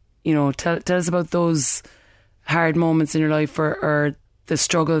 You know, tell us about those hard moments in your life, or the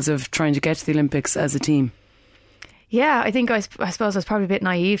struggles of trying to get to the Olympics as a team. Yeah, I think I suppose I was probably a bit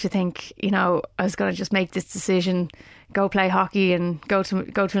naive to think, you know, I was going to just make this decision, go play hockey and go to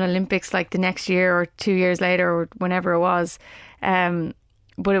an Olympics like the next year or 2 years later or whenever it was.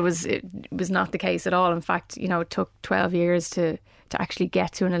 But it was not the case at all. In fact, you know, it took 12 years to actually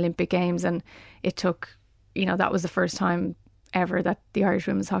get to an Olympic Games, and it took, you know, that was the first time ever that the Irish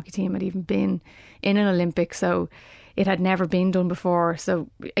women's hockey team had even been in an Olympic. So it had never been done before. So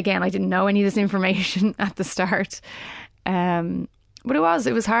again, I didn't know any of this information at the start. But it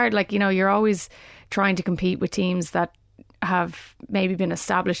was hard. Like, you know, you're always trying to compete with teams that have maybe been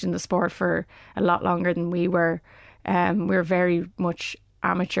established in the sport for a lot longer than we were. We're very much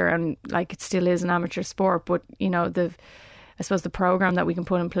amateur, and like, it still is an amateur sport, but you know, I suppose the program that we can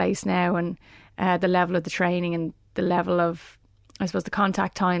put in place now, and the level of the training and the level of, I suppose, the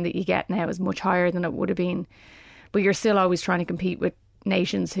contact time that you get now is much higher than it would have been. But you're still always trying to compete with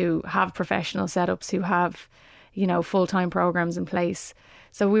nations who have professional setups, who have, you know, full-time programs in place.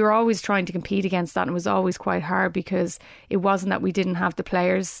 So we were always trying to compete against that, and it was always quite hard because it wasn't that we didn't have the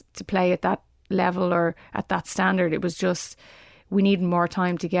players to play at that level or at that standard. It was just, we needed more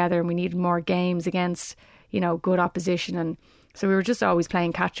time together, and we needed more games against, you know, good opposition. And so we were just always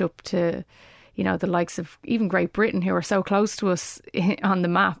playing catch up to, you know, the likes of even Great Britain, who are so close to us on the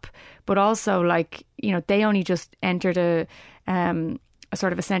map, but also, like, you know, they only just entered a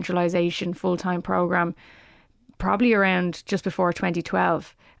sort of a centralisation full-time programme probably around just before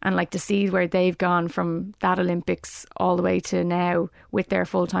 2012. And like, to see where they've gone from that Olympics all the way to now with their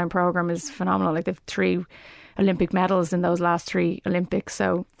full-time programme is phenomenal. Like, they've 3 Olympic medals in those last 3 Olympics.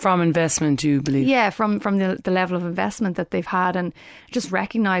 So from investment, you believe? Yeah, from the level of investment that they've had, and just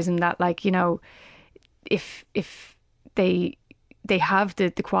recognising that, like, you know, if they have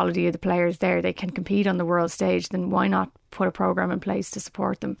the quality of the players there, they can compete on the world stage, then why not put a programme in place to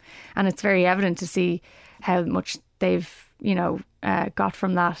support them? And it's very evident to see how much they've, you know, got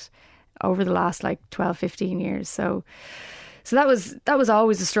from that over the last like 12, 15 years. So that was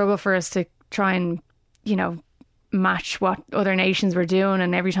always a struggle for us to try and, you know, match what other nations were doing.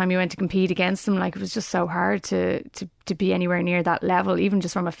 And every time you went to compete against them, like, it was just so hard to be anywhere near that level, even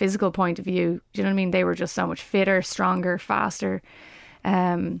just from a physical point of view. Do you know what I mean? They were just so much fitter, stronger, faster.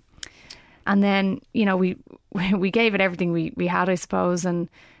 And then, you know, we gave it everything we had, I suppose. And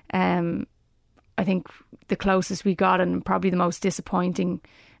I think the closest we got, and probably the most disappointing,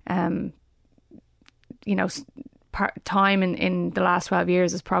 you know, time in the last 12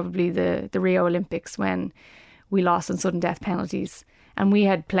 years is probably the Rio Olympics, when we lost on sudden death penalties. And we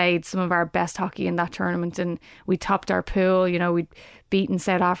had played some of our best hockey in that tournament, and we topped our pool. You know, we'd beaten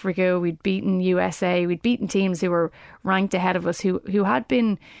South Africa, we'd beaten USA, we'd beaten teams who were ranked ahead of us, who had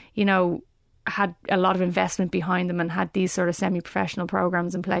been, you know, had a lot of investment behind them and had these sort of semi-professional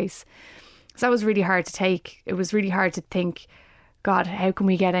programs in place. So that was really hard to take. It was really hard to think, God, how can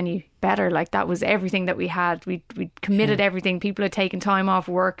we get any better? Like, that was everything that we had. We'd committed everything. People had taken time off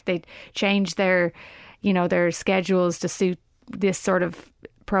work. They'd changed their, you know, their schedules to suit this sort of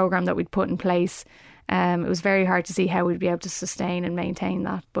program that we'd put in place. It was very hard to see how we'd be able to sustain and maintain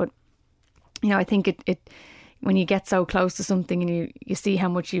that. But, you know, I think it when you get so close to something and you see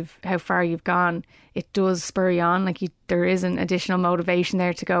how far you've gone, it does spur you on. Like, there is an additional motivation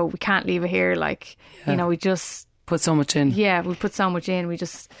there to go, we can't leave it here. Like, you know, we just put so much in. Yeah, we put so much in. We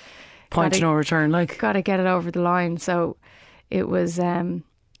just point to no return. Like, got to get it over the line. So it was,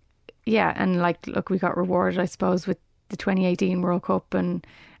 yeah, and like, look, we got rewarded, I suppose, with the 2018 World Cup and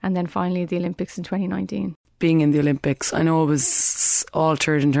then finally the Olympics in 2019. being in the Olympics? I know it was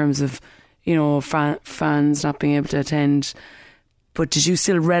altered in terms of, fans not being able to attend, but did you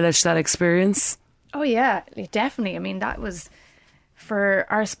still relish that experience? Oh yeah, definitely. I mean, that was, for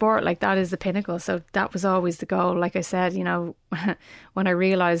our sport, like, that is the pinnacle. So that was always the goal. Like I said, when I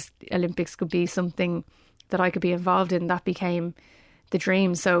realised Olympics could be something that I could be involved in, that became the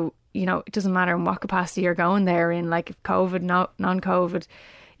dream. So, it doesn't matter in what capacity you're going there in, like COVID, non-COVID,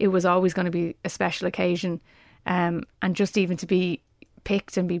 it was always going to be a special occasion. And just even to be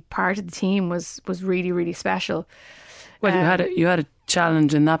picked and be part of the team was really, really special. Well, you had a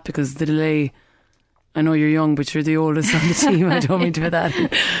challenge in that, because the delay, I know you're young, but you're the oldest on the team. I don't mean to put that in.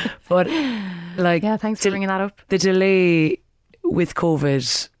 But yeah, thanks for bringing that up. The delay with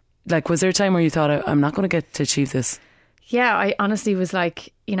COVID, was there a time where you thought, I'm not going to get to achieve this? Yeah, I honestly was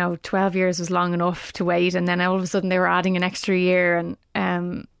like, 12 years was long enough to wait, and then all of a sudden they were adding an extra year,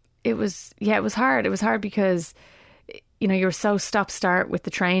 and it was hard. It was hard because you were so stop-start with the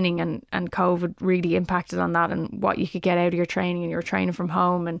training, and COVID really impacted on that and what you could get out of your training, and you were training from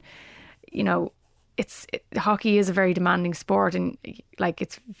home, and hockey is a very demanding sport, and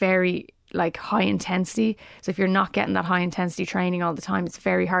it's very high intensity. So if you're not getting that high intensity training all the time, it's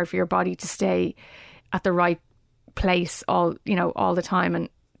very hard for your body to stay at the right place all the time. And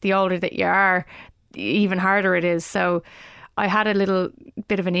the older that you are, even harder it is. So I had a little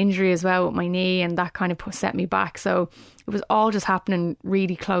bit of an injury as well with my knee, and that kind of set me back. So it was all just happening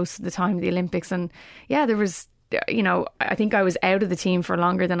really close to the time of the Olympics. And yeah, there was, I think I was out of the team for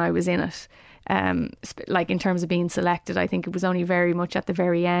longer than I was in it. In terms of being selected, I think it was only very much at the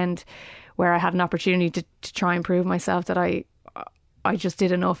very end where I had an opportunity to try and prove myself that I just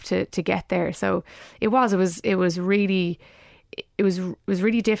did enough to get there. So it was really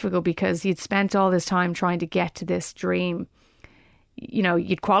difficult, because you'd spent all this time trying to get to this dream.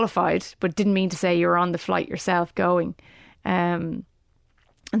 You'd qualified, but didn't mean to say you were on the flight yourself going. And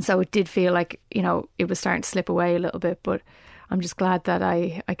so it did feel like, it was starting to slip away a little bit, but I'm just glad that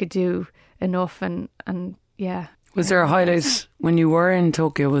I could do enough, and yeah. Was there a highlight when you were in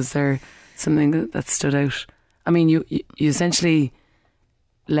Tokyo? Was there something that stood out? I mean, you essentially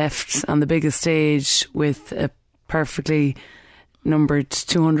left on the biggest stage with a perfectly numbered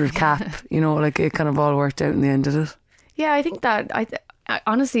 200 cap. It kind of all worked out in the end, did it? Yeah, I think that I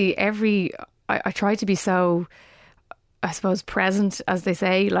honestly, I try to be so, I suppose, present, as they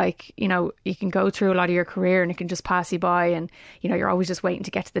say. You can go through a lot of your career and it can just pass you by, and you're always just waiting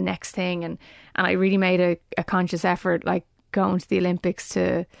to get to the next thing. And I really made a conscious effort, going to the Olympics,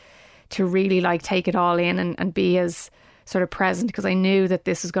 to really take it all in and be as sort of present, because I knew that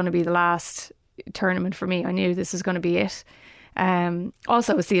this was going to be the last tournament for me. I knew this was going to be it.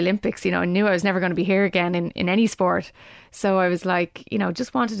 Also, it's the Olympics, I knew I was never going to be here again in any sport. So I was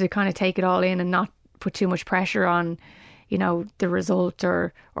just wanted to kind of take it all in and not put too much pressure on, the result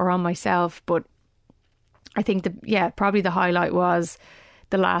or on myself. But I think probably the highlight was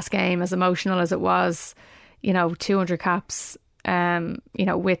the last game, as emotional as it was, 200 caps,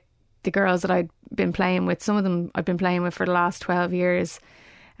 with the girls that I'd been playing with. Some of them I've been playing with for the last 12 years.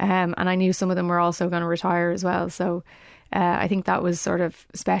 And I knew some of them were also going to retire as well. So I think that was sort of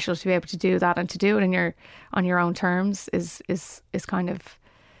special to be able to do that, and to do it on your own terms is kind of,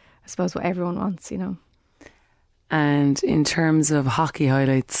 I suppose, what everyone wants, And in terms of hockey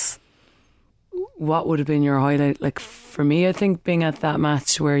highlights, what would have been your highlight? For me, I think being at that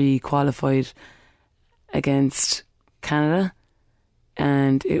match where you qualified against Canada,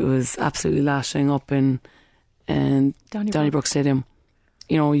 and it was absolutely lashing up in Donnybrook Stadium.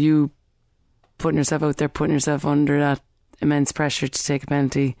 You putting yourself out there, putting yourself under that immense pressure to take a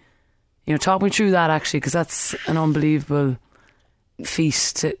penalty. Talk me through that, actually, because that's an unbelievable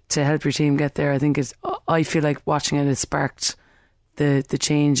feat to help your team get there. I feel like watching it sparked the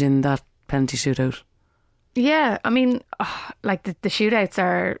change in that penalty shootout. Yeah, I mean, the shootouts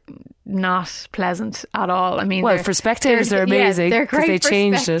are not pleasant at all. I mean, for spectators, they're amazing, they're great, because they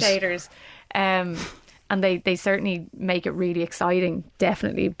changed spectators. And they certainly make it really exciting,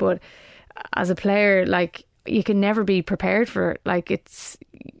 definitely. But as a player, you can never be prepared for it. It's,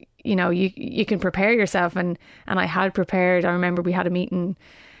 you can prepare yourself, and I had prepared. I remember we had a meeting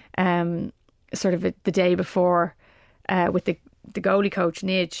sort of the day before with the goalie coach,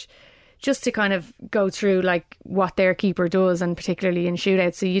 Nicci, just to kind of go through what their keeper does, and particularly in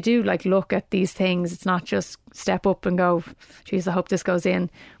shootouts. So you do look at these things. It's not just step up and go, geez, I hope this goes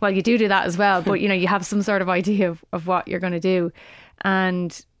in. Well, you do that as well, but you have some sort of idea of what you're going to do.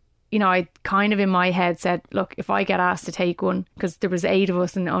 And I kind of in my head said, look, if I get asked to take one, because there was 8 of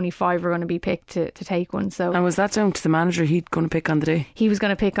us and only 5 were going to be picked to take one. So, and was that down to the manager? He'd going to pick on the day? He was going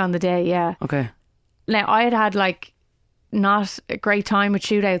to pick on the day, yeah. Okay. Now, I had like not a great time with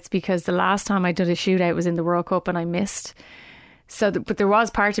shootouts because the last time I did a shootout was in the World Cup and I missed. So, but there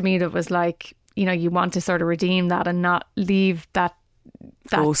was part of me that was like, you know, you want to sort of redeem that and not leave that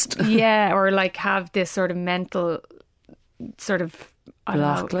ghost. Yeah, or like have this sort of mental sort of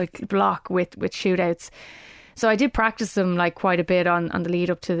block with shootouts. So I did practice them like quite a bit on the lead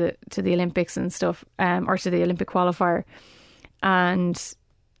up to the Olympics and stuff, or to the Olympic qualifier. And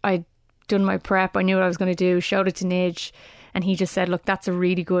I'd done my prep. I knew what I was going to do, showed it to Nidge, and he just said, look, that's a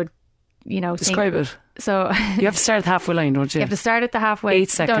really good, you know, describe it. So you have to start at the halfway line, don't you? You have to start at the halfway. 8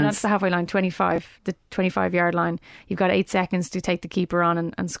 seconds. No, not the halfway line, the 25-yard line. You've got 8 seconds to take the keeper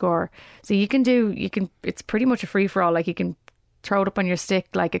on and score. So it's pretty much a free for all. Like, you can throw it up on your stick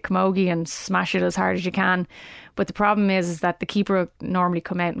like a camogie and smash it as hard as you can. But the problem is that the keeper will normally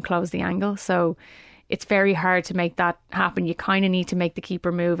come out and close the angle. So it's very hard to make that happen. You kind of need to make the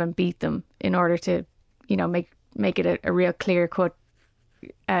keeper move and beat them in order to, you know, make it a real clear cut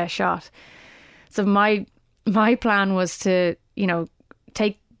shot. So my plan was to, you know,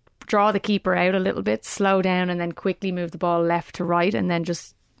 draw the keeper out a little bit, slow down, and then quickly move the ball left to right, and then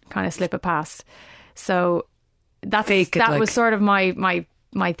just kind of slip it past. So that was sort of my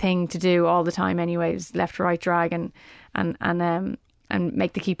thing to do all the time. Anyways, left to right drag and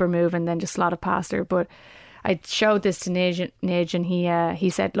make the keeper move, and then just slot it past her. But I showed this to Nidge, and he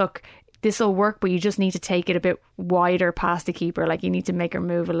said, look, this will work, but you just need to take it a bit wider past the keeper. Like, you need to make her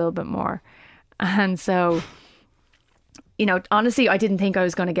move a little bit more. And so, you know, honestly, I didn't think I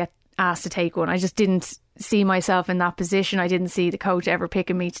was going to get asked to take one. I just didn't see myself in that position. I didn't see the coach ever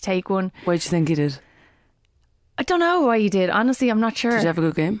picking me to take one. Why do you think he did? I don't know why he did. Honestly, I'm not sure. Did you have a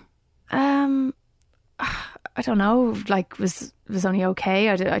good game? I don't know. Like, was only okay.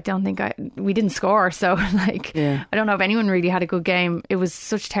 I don't think we didn't score. So like, yeah. I don't know if anyone really had a good game. It was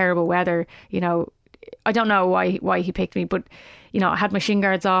such terrible weather. You know, I don't know why he picked me, but you know, I had my shin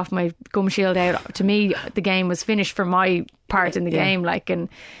guards off, my gum shield out. To me, the game was finished for my part in the game. Like, and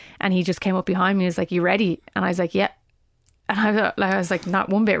he just came up behind me and was like, "You ready?" And I was like, "Yeah." And I was like, not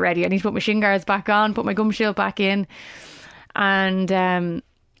one bit ready. I need to put my shin guards back on, put my gum shield back in, and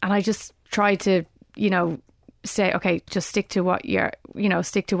I just tried to, you know, say, okay, just stick to what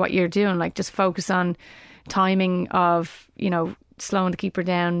you're doing. Like, just focus on timing of, you know, slowing the keeper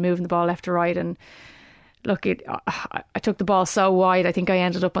down, moving the ball left to right. And look, I took the ball so wide. I think I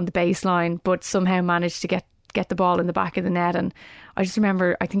ended up on the baseline, but somehow managed to get the ball in the back of the net. And I just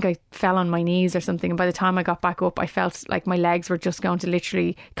remember, I think I fell on my knees or something. And by the time I got back up, I felt like my legs were just going to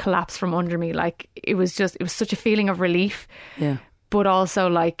literally collapse from under me. Like, it was such a feeling of relief. Yeah. But also,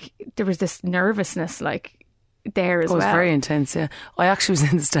 like, there was this nervousness, like, there as well. It was very intense, yeah. I actually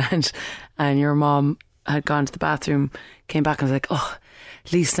was in the stand and your mom had gone to the bathroom, came back and was like, oh,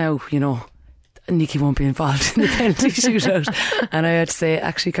 at least now, you know, Nicci won't be involved in the penalty shootout. And I had to say,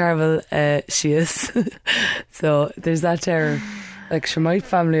 actually, Carvel, she is. So there's that terror. Like, for my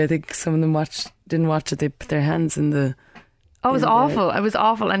family, I think some of them didn't watch it. They put their hands in the... Oh, it was awful. It was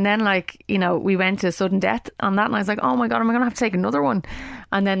awful. And then, like, you know, we went to sudden death on that, and I was like, oh my God, am I going to have to take another one?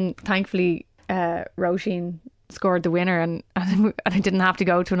 And then thankfully, Roisin scored the winner, and I didn't have to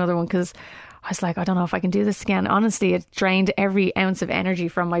go to another one, because I was like, I don't know if I can do this again. Honestly, it drained every ounce of energy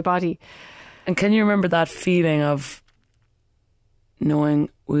from my body. And can you remember that feeling of knowing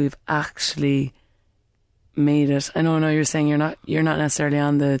we've actually made it? I know you're saying you're not necessarily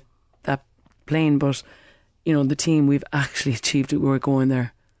on that plane, but you know, the team, we've actually achieved it. We were going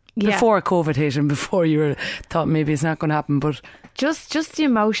there before COVID hit, and before you were thought maybe it's not going to happen. But just the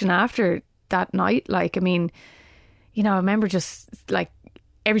emotion after that night, like, I mean, you know, I remember just like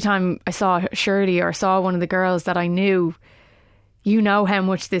every time I saw Shirley or saw one of the girls that I knew, you know how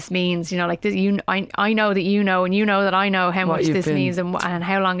much this means, you know, like this, I know that you know, and you know that I know how much this means, and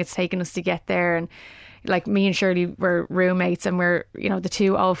how long it's taken us to get there. And like, me and Shirley were roommates, and we're, you know, the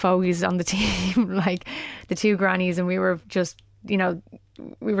two old fogies on the team, like the two grannies, and we were just, you know,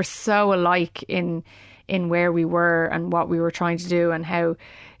 we were so alike in where we were and what we were trying to do, and how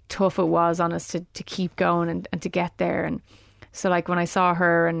tough it was on us to keep going and to get there. And so, like, when I saw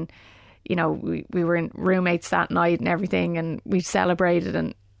her, and you know, we were in roommates that night and everything, and we celebrated,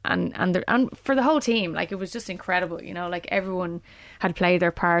 and for the whole team, like, it was just incredible, you know, like everyone had played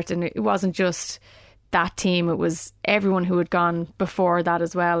their part, and it wasn't just that team, it was everyone who had gone before that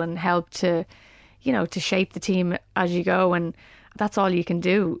as well, and helped to, you know, to shape the team as you go. And that's all you can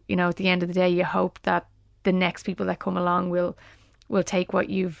do, you know. At the end of the day, you hope that the next people that come along will take what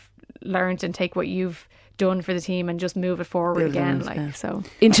you've learned and take what you've done for the team and just move it forward again. So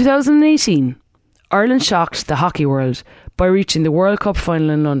in 2018, Ireland shocked the hockey world by reaching the World Cup final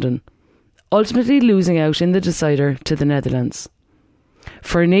in London. ultimately losing out in the decider to the Netherlands.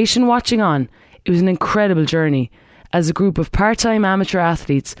 For a nation watching on, it was an incredible journey as a group of part-time amateur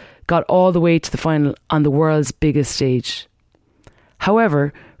athletes got all the way to the final on the world's biggest stage.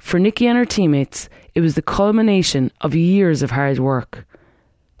 However, for Nicci and her teammates, it was the culmination of years of hard work,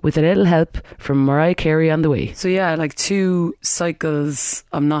 with a little help from Mariah Carey on the way. So yeah, like 2 cycles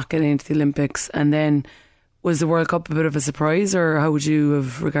of not getting into the Olympics, and then was the World Cup a bit of a surprise, or how would you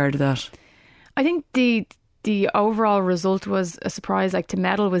have regarded that? I think the overall result was a surprise. Like, to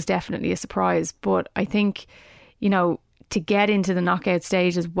medal was definitely a surprise, but I think, you know, to get into the knockout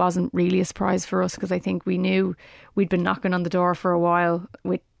stages wasn't really a surprise for us, because I think we knew we'd been knocking on the door for a while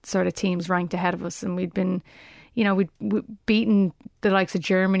with sort of teams ranked ahead of us, and we'd been, you know, we'd beaten the likes of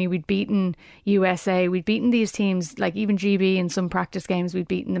Germany, we'd beaten USA, we'd beaten these teams, like even GB in some practice games, we'd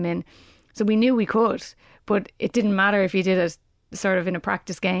beaten them in. So we knew we could, but it didn't matter if you did it sort of in a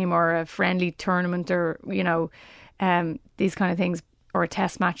practice game or a friendly tournament or, you know, these kind of things, or a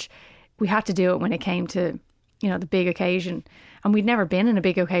test match. We had to do it when it came to, you know, the big occasion. And we'd never been in a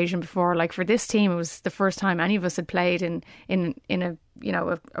big occasion before. Like, for this team, it was the first time any of us had played in a, you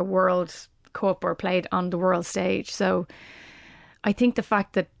know, a World Cup or played on the world stage. So I think the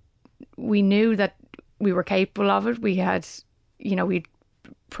fact that we knew that we were capable of it, we had, you know, we'd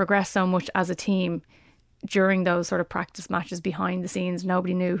progressed so much as a team during those sort of practice matches behind the scenes.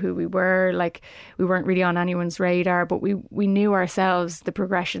 Nobody knew who we were. Like, we weren't really on anyone's radar, but we knew ourselves, the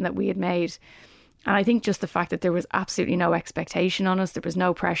progression that we had made. And I think just the fact that there was absolutely no expectation on us, there was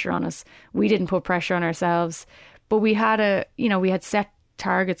no pressure on us. We didn't put pressure on ourselves, but we had we had set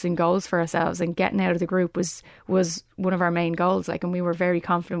targets and goals for ourselves, and getting out of the group was one of our main goals. Like, and we were very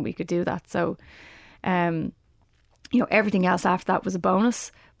confident we could do that. So, you know, everything else after that was a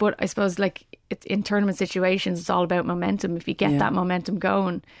bonus. But I suppose, like, in tournament situations, it's all about momentum. If you get that momentum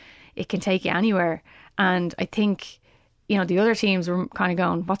going, it can take you anywhere. And I think, you know, the other teams were kind of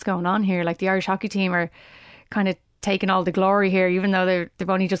going, what's going on here? Like, the Irish hockey team are kind of taking all the glory here, even though they've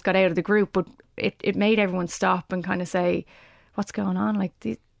only just got out of the group. But it made everyone stop and kind of say, what's going on? Like,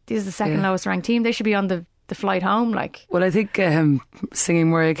 this is the second lowest ranked team. They should be on the flight home. Like, well, I think singing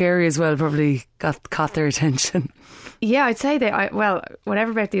Mariah Carey as well probably caught their attention. Yeah, I'd say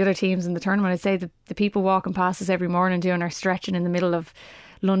whatever about the other teams in the tournament, I'd say the people walking past us every morning doing our stretching in the middle of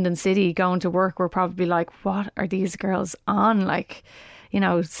London City going to work were probably like, what are these girls on? Like, you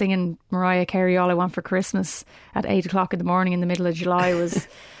know, singing Mariah Carey, All I Want for Christmas at 8 o'clock in the morning in the middle of July was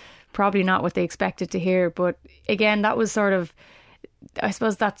probably not what they expected to hear. But again, that was sort of, I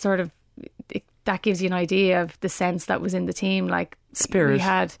suppose that sort of, that gives you an idea of the sense that was in the team. Like, spirit. We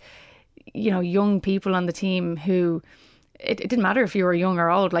had, you know, young people on the team who, it didn't matter if you were young or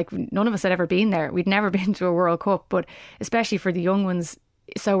old. Like, none of us had ever been there. We'd never been to a World Cup, but especially for the young ones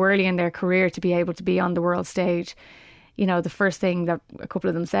so early in their career to be able to be on the world stage, you know, the first thing that a couple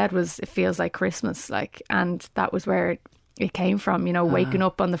of them said was, it feels like Christmas. Like, and that was where it came from, you know, waking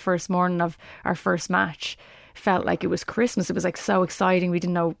up on the first morning of our first match felt like it was Christmas. It was like so exciting. We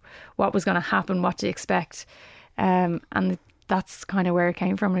didn't know what was going to happen, what to expect. And that's kind of where it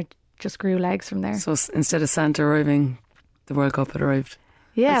came from. And it just grew legs from there. So instead of Santa arriving, the World Cup had arrived.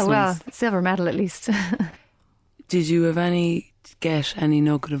 Yeah, that's well, nice. Silver medal at least. Did you have get any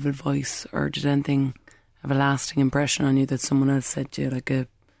nugget of advice, or did anything have a lasting impression on you that someone else said to you, like a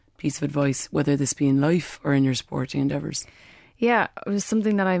piece of advice, whether this be in life or in your sporting endeavours? Yeah, it was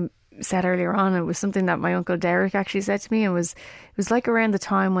something that I said earlier on. It was something that my uncle Derek actually said to me. It was like around the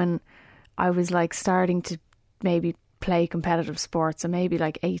time when I was like starting to maybe play competitive sports, and maybe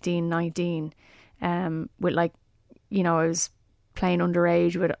like 18, 19, with like, you know, I was playing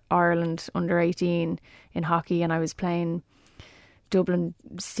underage with Ireland under 18 in hockey, and I was playing Dublin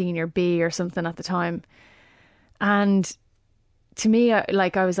Senior B or something at the time. And to me, I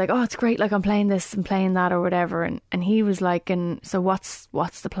was like, oh, it's great, like I'm playing this and playing that or whatever. And he was like, and so what's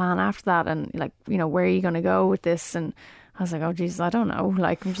the plan after that? And like, you know, where are you going to go with this? And I was like, oh Jesus, I don't know.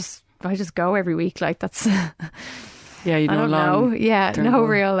 Like, I just go every week. Like, that's yeah, you know, I don't know. Yeah, no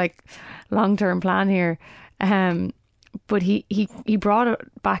real like long-term plan here. But he brought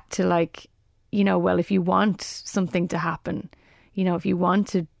it back to like, you know, well, if you want something to happen, you know, if you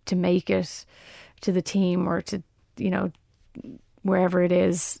want to make it to the team or to, you know, wherever it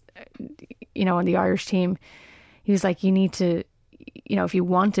is, you know, on the Irish team, he was like, you need to, you know, if you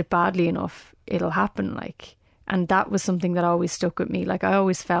want it badly enough, it'll happen. Like, and that was something that always stuck with me. Like, I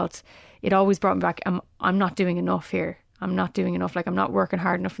always felt it always brought me back. I'm not doing enough here. I'm not doing enough. Like, I'm not working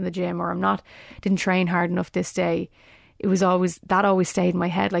hard enough in the gym, or didn't train hard enough this day. It was always stayed in my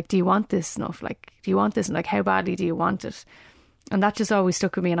head. Like, do you want this enough? Like, do you want this? And like, how badly do you want it? And that just always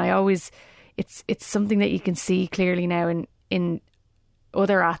stuck with me. And I always, it's something that you can see clearly now in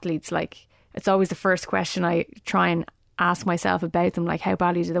other athletes. Like, it's always the first question I try and ask myself about them, like, how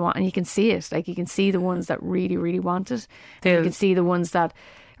badly do they want? And you can see it. Like, you can see the ones that really, really want it. And you can see the ones that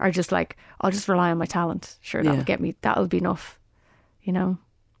are just like, I'll just rely on my talent. Sure, that'll get me. That'll be enough, you know?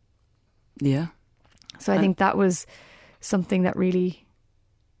 Yeah. So I think that was something that really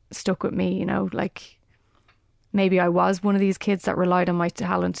stuck with me, you know, like maybe I was one of these kids that relied on my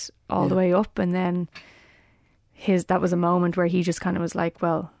talent all the way up, and then that was a moment where he just kind of was like,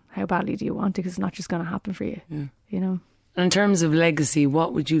 well, how badly do you want it? Because it's not just going to happen for you, you know. And in terms of legacy,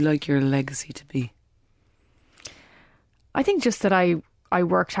 what would you like your legacy to be? I think just that I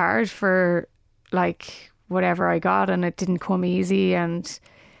worked hard for like whatever I got, and it didn't come easy, and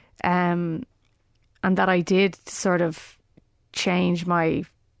that I did sort of change my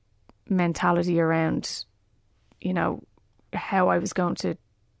mentality around, you know, how I was going to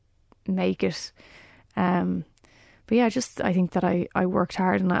make it. But yeah, I think that I worked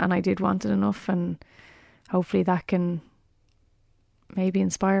hard and I did want it enough, and hopefully that can maybe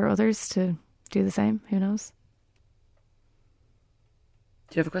inspire others to do the same. Who knows?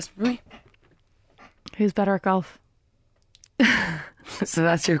 Do you have a question for me? Who's better at golf? So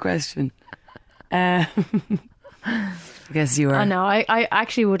that's your question. I guess you are. Oh, no, I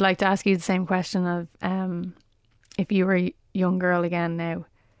actually would like to ask you the same question of if you were a young girl again now.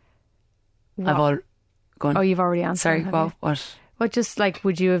 Gone. Oh, you've already answered. Sorry, what? What, just like,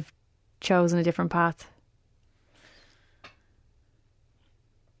 would you have chosen a different path?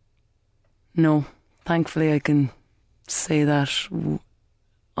 No. Thankfully, I can say that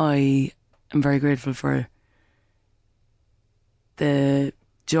I am very grateful for the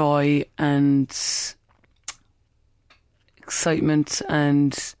joy and excitement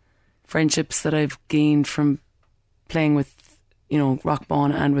and friendships that I've gained from playing with, you know,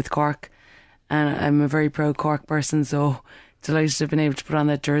 Rockbawn and with Cork. And I'm a very proud Cork person, so delighted to have been able to put on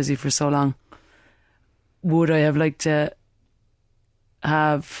that jersey for so long. Would I have liked to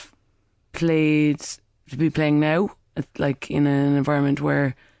have to be playing now, like in an environment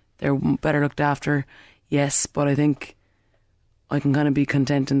where they're better looked after? Yes, but I think I can kind of be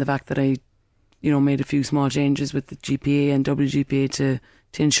content in the fact that I, you know, made a few small changes with the GPA and WGPA to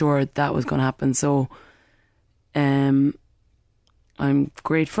ensure that was going to happen. So I'm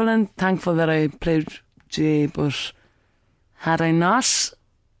grateful and thankful that I played GA, but had I not,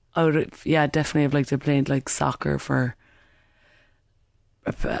 I would definitely have liked to have played like soccer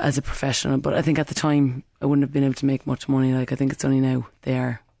as a professional. But I think at the time I wouldn't have been able to make much money. Like, I think it's only now they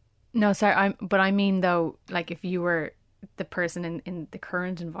are. No, sorry, but I mean though, like if you were the person in the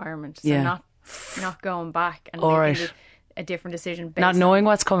current environment, so not going back and making a different decision based not knowing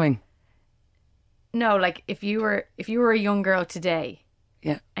what's coming. No, like if you were a young girl today,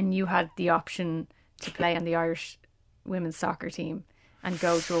 and you had the option to play on the Irish women's soccer team and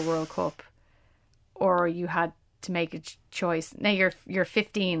go to a World Cup, or you had to make a choice. Now you're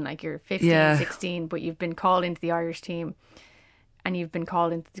 15, like you're 15, 16, but you've been called into the Irish team and you've been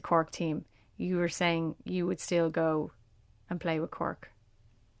called into the Cork team. You were saying you would still go and play with Cork.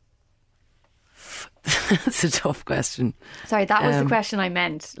 That's a tough question. Sorry, that was the question I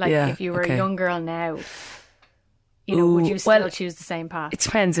meant. Like, if you were a young girl now, you know, would you still choose the same path? It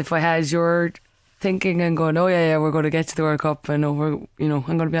depends. If I had your thinking and going, oh yeah, we're going to get to the World Cup, and I'm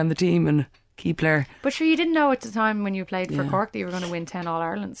going to be on the team and key player. But sure, you didn't know at the time when you played for Cork that you were going to win 10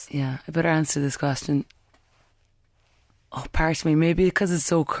 All-Irelands. Yeah, I better answer this question. Oh, part of me, maybe because it's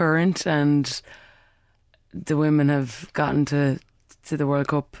so current and the women have gotten to the World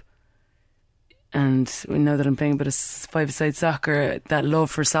Cup. And now that I'm playing a bit of five-a-side soccer, that love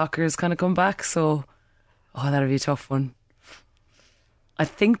for soccer has kind of come back. So, that'd be a tough one. I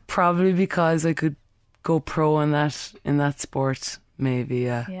think probably because I could go pro in that sport, maybe.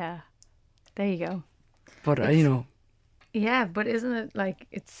 Yeah, there you go. But you know. Yeah, but isn't it like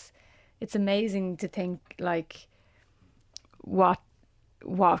it's amazing to think like what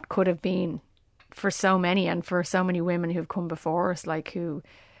could have been for so many and for so many women who've come before us, like who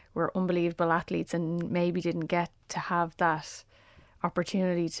were unbelievable athletes and maybe didn't get to have that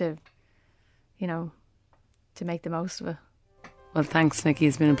opportunity to, you know, to make the most of it. Well, thanks, Nicci.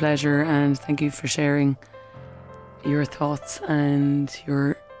 It's been a pleasure, and thank you for sharing your thoughts and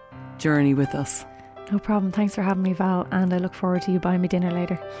your journey with us. No problem. Thanks for having me, Val, and I look forward to you buying me dinner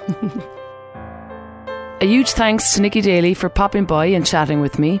later. A huge thanks to Nicci Daly for popping by and chatting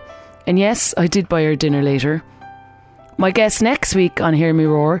with me. And yes, I did buy her dinner later. My guest next week on Hear Me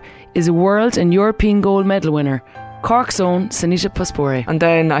Roar is a world and European gold medal winner, Cork's own Sanita Paspore. And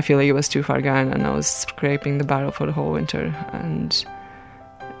then I feel like it was too far gone and I was scraping the barrel for the whole winter, and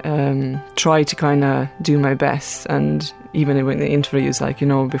try to kind of do my best. And even in the interviews, like, you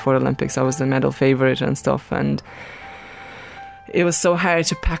know, before the Olympics, I was the medal favourite and stuff, and it was so hard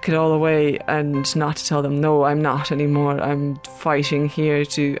to pack it all away and not to tell them, no, I'm not anymore. I'm fighting here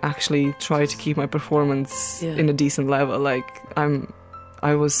to actually try to keep my performance in a decent level. Like,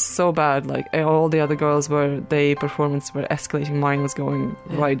 I was so bad. Like, all the other girls their performance were escalating. Mine was going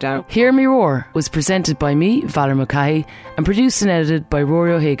right down. Hear Me Roar was presented by me, Valerie Mulcahy, and produced and edited by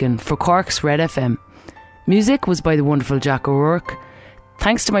Rory O'Hagan for Cork's Red FM. Music was by the wonderful Jack O'Rourke.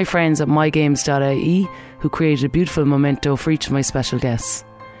 Thanks to my friends at mygames.ie who created a beautiful memento for each of my special guests.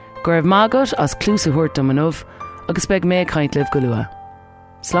 Gur raibh mágat as clús a thuairt do manubh, agus beg mé caint libh go luath.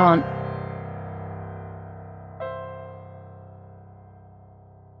 Slán.